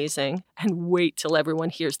amazing. And wait till everyone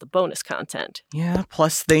hears the bonus content. Yeah,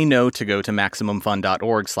 plus they know to go to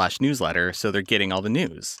MaximumFun.org/newsletter, so they're getting all the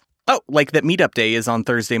news. Oh, like that meetup day is on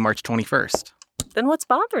Thursday, March 21st. Then what's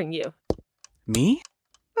bothering you? Me?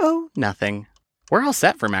 Oh, nothing. We're all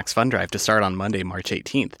set for Max Fun Drive to start on Monday, March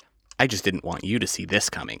 18th. I just didn't want you to see this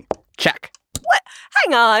coming. Check. What?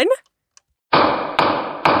 Hang on.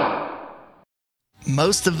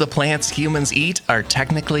 Most of the plants humans eat are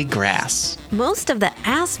technically grass. Most of the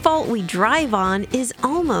asphalt we drive on is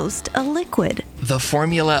almost a liquid. The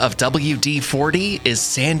formula of WD-40 is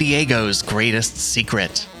San Diego's greatest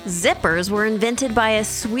secret. Zippers were invented by a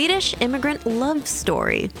Swedish immigrant love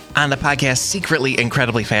story. On the podcast Secretly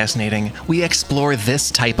Incredibly Fascinating, we explore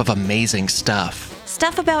this type of amazing stuff.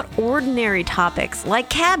 Stuff about ordinary topics like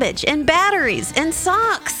cabbage and batteries and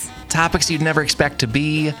socks. Topics you'd never expect to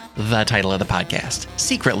be the title of the podcast.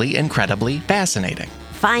 Secretly Incredibly Fascinating.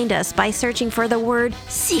 Find us by searching for the word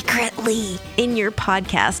secretly in your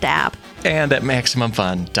podcast app. And at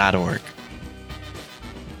MaximumFun.org.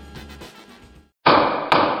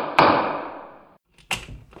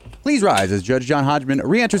 Please rise as Judge John Hodgman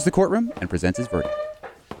re-enters the courtroom and presents his verdict.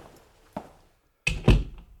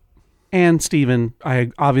 And Stephen,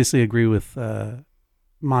 I obviously agree with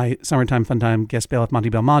my Summertime Fun Time guest bailiff, Monty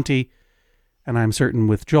Belmonte. And I'm certain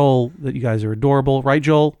with Joel that you guys are adorable. Right,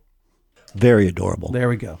 Joel? Very adorable. There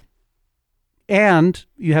we go. And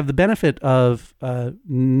you have the benefit of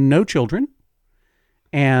no children.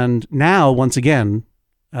 And now, once again,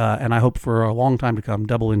 and I hope for a long time to come,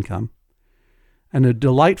 double income. And a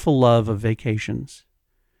delightful love of vacations.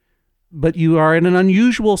 But you are in an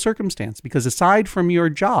unusual circumstance because aside from your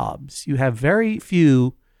jobs, you have very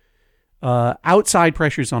few outside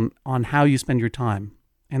pressures on how you spend your time.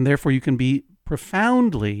 And therefore you can be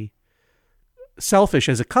profoundly selfish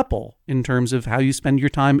as a couple in terms of how you spend your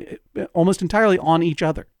time almost entirely on each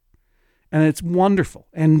other. And it's wonderful.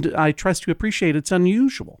 And I trust you appreciate it's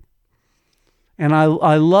unusual. And I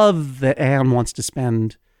love that Anne wants to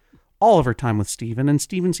spend all of her time with Stephen, and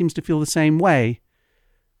Stephen seems to feel the same way.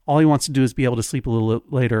 All he wants to do is be able to sleep a little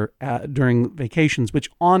later during vacations, which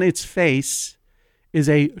on its face is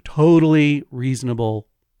a totally reasonable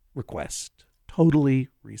request. Totally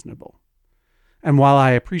reasonable. And while I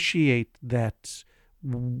appreciate that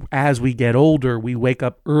as we get older, we wake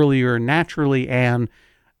up earlier naturally, and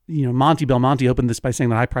Monty Belmonte opened this by saying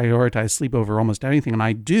that I prioritize sleep over almost anything, and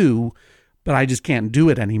I do, but I just can't do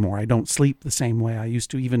it anymore. I don't sleep the same way I used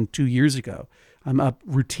to even 2 years ago. I'm up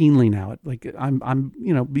routinely now.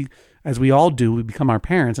 As we all do, we become our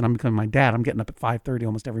parents, and I'm becoming my dad. I'm getting up at 5:30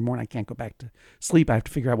 almost every morning. I can't go back to sleep. I have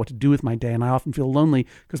to figure out what to do with my day, and I often feel lonely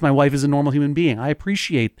because my wife is a normal human being. I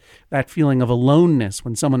appreciate that feeling of aloneness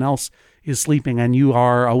when someone else is sleeping and you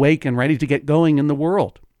are awake and ready to get going in the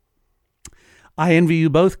world. I envy you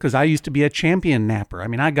both because I used to be a champion napper. I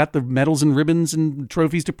mean, I got the medals and ribbons and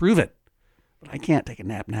trophies to prove it, but I can't take a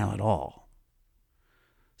nap now at all.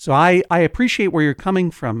 So I appreciate where you're coming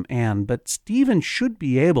from, Anne, but Stephen should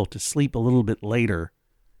be able to sleep a little bit later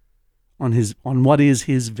on what is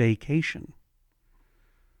his vacation.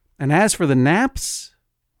 And as for the naps,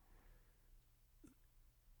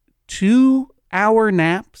 2-hour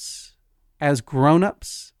naps as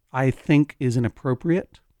grown-ups, I think is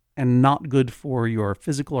inappropriate and not good for your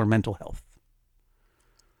physical or mental health.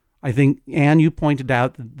 I think, Anne, you pointed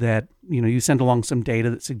out that you sent along some data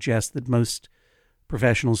that suggests that most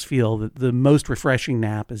professionals feel that the most refreshing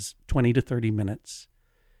nap is 20 to 30 minutes.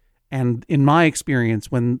 And in my experience,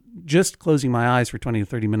 when just closing my eyes for 20 to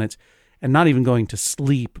 30 minutes and not even going to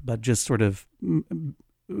sleep, but just sort of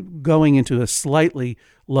going into a slightly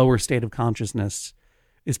lower state of consciousness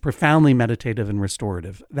is profoundly meditative and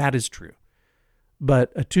restorative. That is true.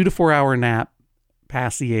 But a 2 to 4 hour nap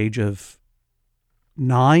past the age of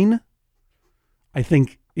 9, I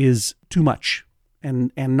think is too much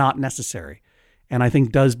and not necessary. And I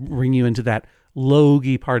think does bring you into that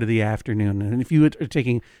logy part of the afternoon. And if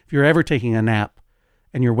you're ever taking a nap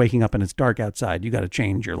and you're waking up and it's dark outside, you got to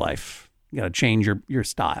change your life. You got to change your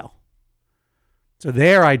style. So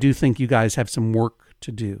there, I do think you guys have some work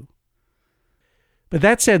to do. But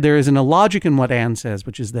that said, there isn't a logic in what Anne says,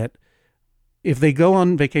 which is that if they go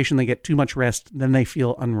on vacation, they get too much rest, then they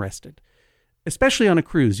feel unrested. Especially on a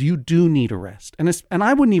cruise, you do need a rest. And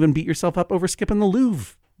I wouldn't even beat yourself up over skipping the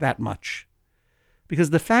Louvre that much.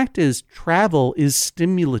 Because the fact is, travel is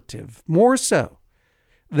stimulative, more so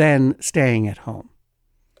than staying at home.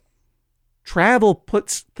 Travel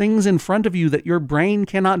puts things in front of you that your brain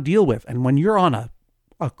cannot deal with. And when you're on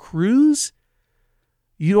a cruise,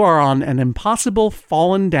 you are on an impossible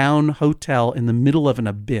fallen down hotel in the middle of an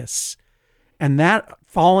abyss. And that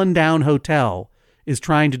fallen down hotel is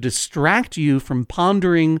trying to distract you from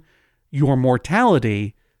pondering your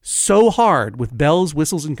mortality so hard with bells,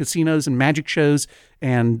 whistles, and casinos and magic shows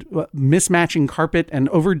and mismatching carpet and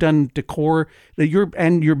overdone decor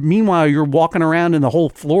that meanwhile you're walking around and the whole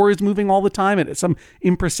floor is moving all the time at some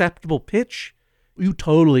imperceptible pitch. You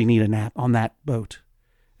totally need a nap on that boat.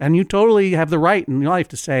 And you totally have the right in your life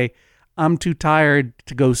to say, I'm too tired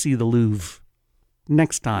to go see the Louvre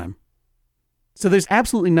next time. So there's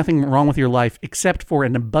absolutely nothing wrong with your life except for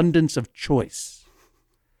an abundance of choice.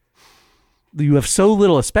 You have so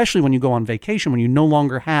little, especially when you go on vacation, when you no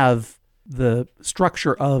longer have the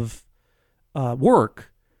structure of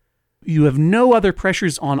work, you have no other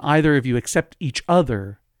pressures on either of you except each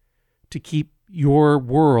other to keep your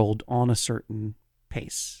world on a certain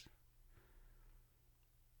pace.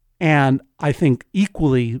 And I think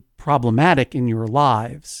equally problematic in your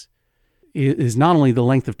lives is not only the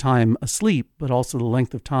length of time asleep, but also the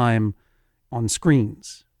length of time on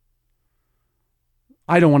screens.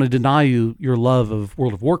 I don't want to deny you your love of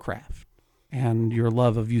World of Warcraft and your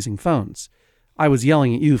love of using phones. I was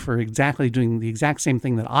yelling at you for exactly doing the exact same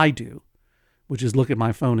thing that I do, which is look at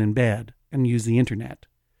my phone in bed and use the internet.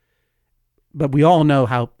 But we all know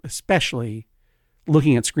how especially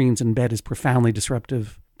looking at screens in bed is profoundly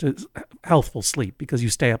disruptive to healthful sleep because you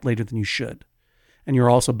stay up later than you should. And you're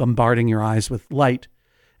also bombarding your eyes with light.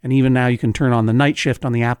 And even now you can turn on the night shift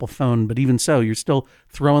on the Apple phone, but even so, you're still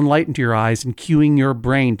throwing light into your eyes and cueing your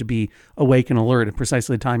brain to be awake and alert at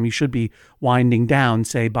precisely the time you should be winding down,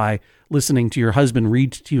 say by listening to your husband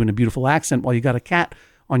read to you in a beautiful accent while you got a cat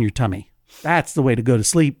on your tummy. That's the way to go to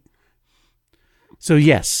sleep. So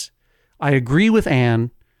yes, I agree with Anne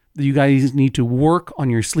that you guys need to work on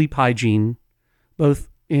your sleep hygiene, both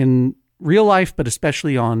in real life, but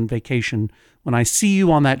especially on vacation. When I see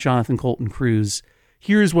you on that Jonathan Colton cruise,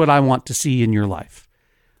 here's what I want to see in your life.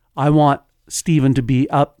 I want Stephen to be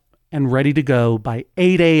up and ready to go by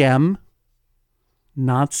 8 a.m.,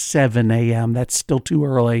 not 7 a.m. That's still too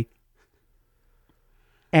early.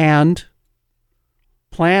 And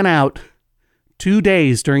plan out 2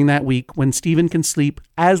 days during that week when Stephen can sleep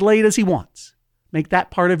as late as he wants. Make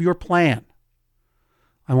that part of your plan.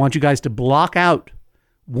 I want you guys to block out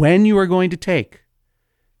when you are going to take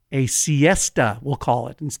a siesta, we'll call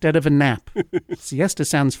it, instead of a nap. Siesta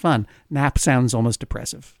sounds fun. Nap sounds almost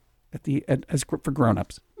depressive as for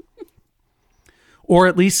grown-ups. Or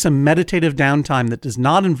at least some meditative downtime that does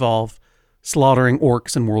not involve slaughtering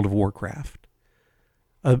orcs in World of Warcraft.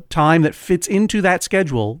 A time that fits into that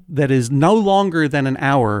schedule that is no longer than an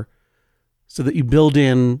hour so that you build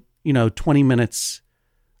in, 20 minutes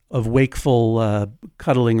of wakeful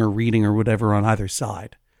cuddling or reading or whatever on either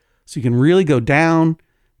side. So you can really go down,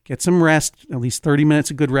 get some rest, at least 30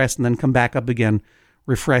 minutes of good rest, and then come back up again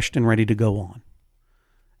refreshed and ready to go on.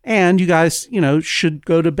 And you guys, should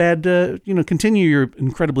go to bed, continue your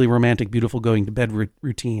incredibly romantic, beautiful going to bed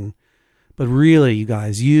routine. But really, you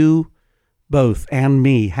guys, you both and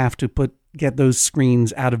me have to get those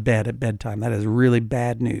screens out of bed at bedtime. That is really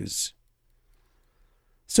bad news.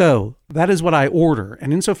 So that is what I order.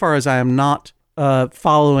 And insofar as I am not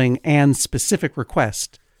following Anne's specific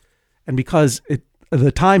request, and because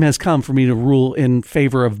the time has come for me to rule in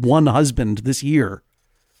favor of one husband this year,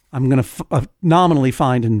 I'm going to nominally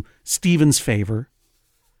find in Stephen's favor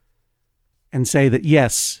and say that,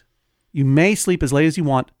 yes, you may sleep as late as you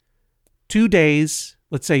want. 2 days,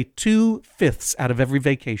 let's say 2/5 out of every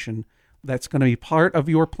vacation. That's going to be part of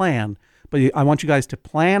your plan. But I want you guys to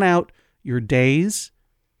plan out your days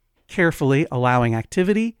carefully, allowing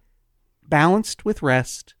activity balanced with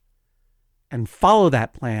rest, and follow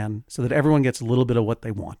that plan so that everyone gets a little bit of what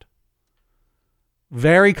they want.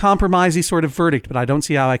 Very compromisey sort of verdict, but I don't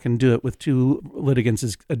see how I can do it with two litigants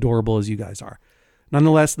as adorable as you guys are.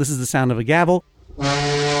 Nonetheless, this is the sound of a gavel.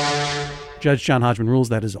 Judge John Hodgman rules,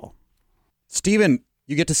 that is all. Stephen,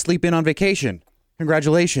 you get to sleep in on vacation.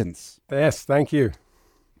 Congratulations. Yes, thank you.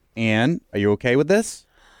 Anne, are you okay with this?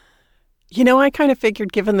 I kind of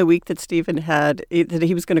figured, given the week that Stephen had, that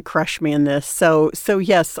he was going to crush me in this. So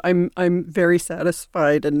yes, I'm very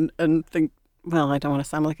satisfied and think, well, I don't want to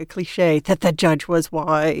sound like a cliche, that the judge was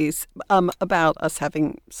wise about us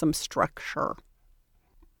having some structure.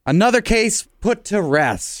 Another case put to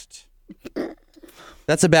rest.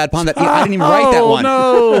 That's a bad pun. I didn't even write that one.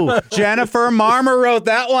 No. Jennifer Marmer wrote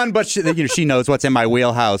that one, but she knows what's in my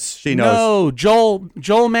wheelhouse. She knows. No,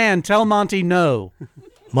 Joel Mann, tell Monty no.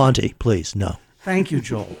 Monty, please, no. Thank you,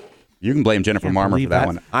 Joel. You can blame Jennifer Marmer for that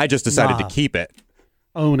one. I just decided to keep it.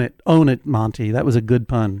 Own it, Monty. That was a good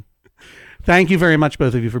pun. Thank you very much,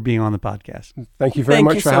 both of you, for being on the podcast. Thank you very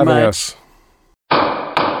much for having us.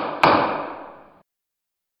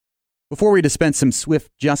 Before we dispense some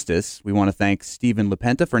swift justice, we want to thank Stephen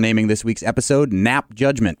LaPenta for naming this week's episode Nap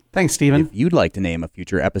Judgment. Thanks, Stephen. If you'd like to name a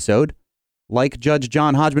future episode, like Judge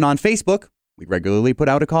John Hodgman on Facebook, we regularly put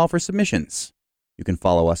out a call for submissions. You can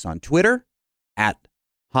follow us on Twitter,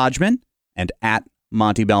 @Hodgman and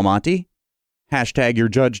 @MontyBelmonte. Hashtag your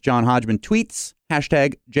Judge John Hodgman tweets,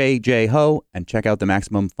 hashtag JJHo, and check out the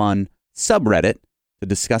Maximum Fun subreddit to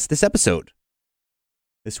discuss this episode.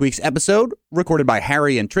 This week's episode, recorded by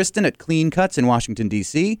Harry and Tristan at Clean Cuts in Washington,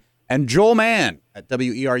 D.C., and Joel Mann at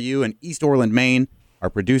WERU in East Orland, Maine.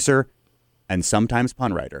 Our producer and sometimes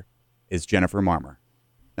pun writer is Jennifer Marmer.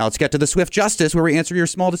 Now let's get to the swift justice, where we answer your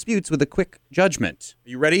small disputes with a quick judgment. Are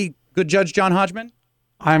you ready, good Judge John Hodgman?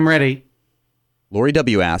 I'm ready. Lori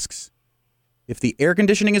W. asks, if the air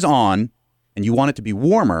conditioning is on and you want it to be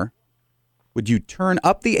warmer, would you turn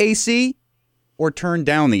up the AC or turn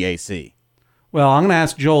down the AC? Well, I'm going to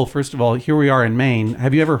ask Joel, first of all. Here we are in Maine.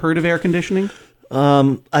 Have you ever heard of air conditioning?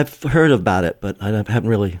 I've heard about it, but I haven't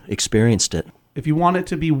really experienced it. If you want it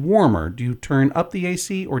to be warmer, do you turn up the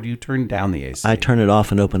AC or do you turn down the AC? I turn it off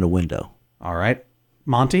and open a window. All right.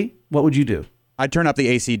 Monty, what would you do? I'd turn up the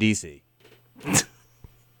AC/DC.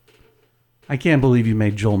 I can't believe you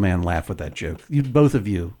made Joel Mann laugh with that joke. You, both of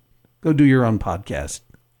you, go do your own podcast.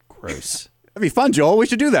 Gross. That'd be fun, Joel. We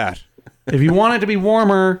should do that. If you want it to be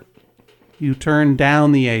warmer, you turn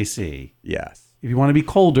down the AC. Yes. If you want to be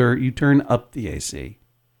colder, you turn up the AC.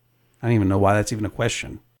 I don't even know why that's even a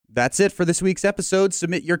question. That's it for this week's episode.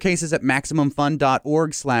 Submit your cases at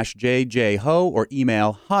MaximumFun.org/JJHo or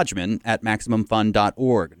email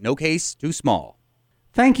Hodgman@MaximumFun.org. No case too small.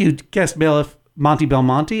 Thank you, guest bailiff Monty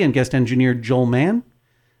Belmonte and guest engineer Joel Mann.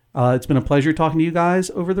 It's been a pleasure talking to you guys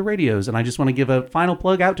over the radios. And I just want to give a final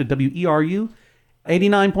plug out to WERU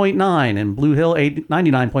 89.9 and Blue Hill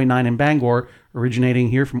 99.9 in Bangor, originating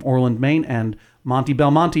here from Orland, Maine. And Monty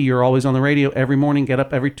Belmonte, you're always on the radio every morning. Get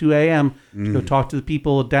up every 2 a.m. to go talk to the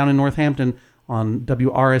people down in Northampton on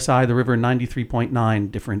WRSI, The River 93.9.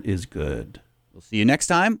 Different is good. We'll see you next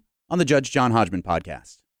time on the Judge John Hodgman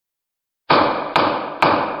podcast.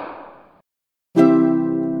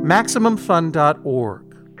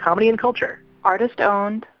 MaximumFun.org. Comedy and culture. Artist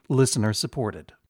owned. Listener supported.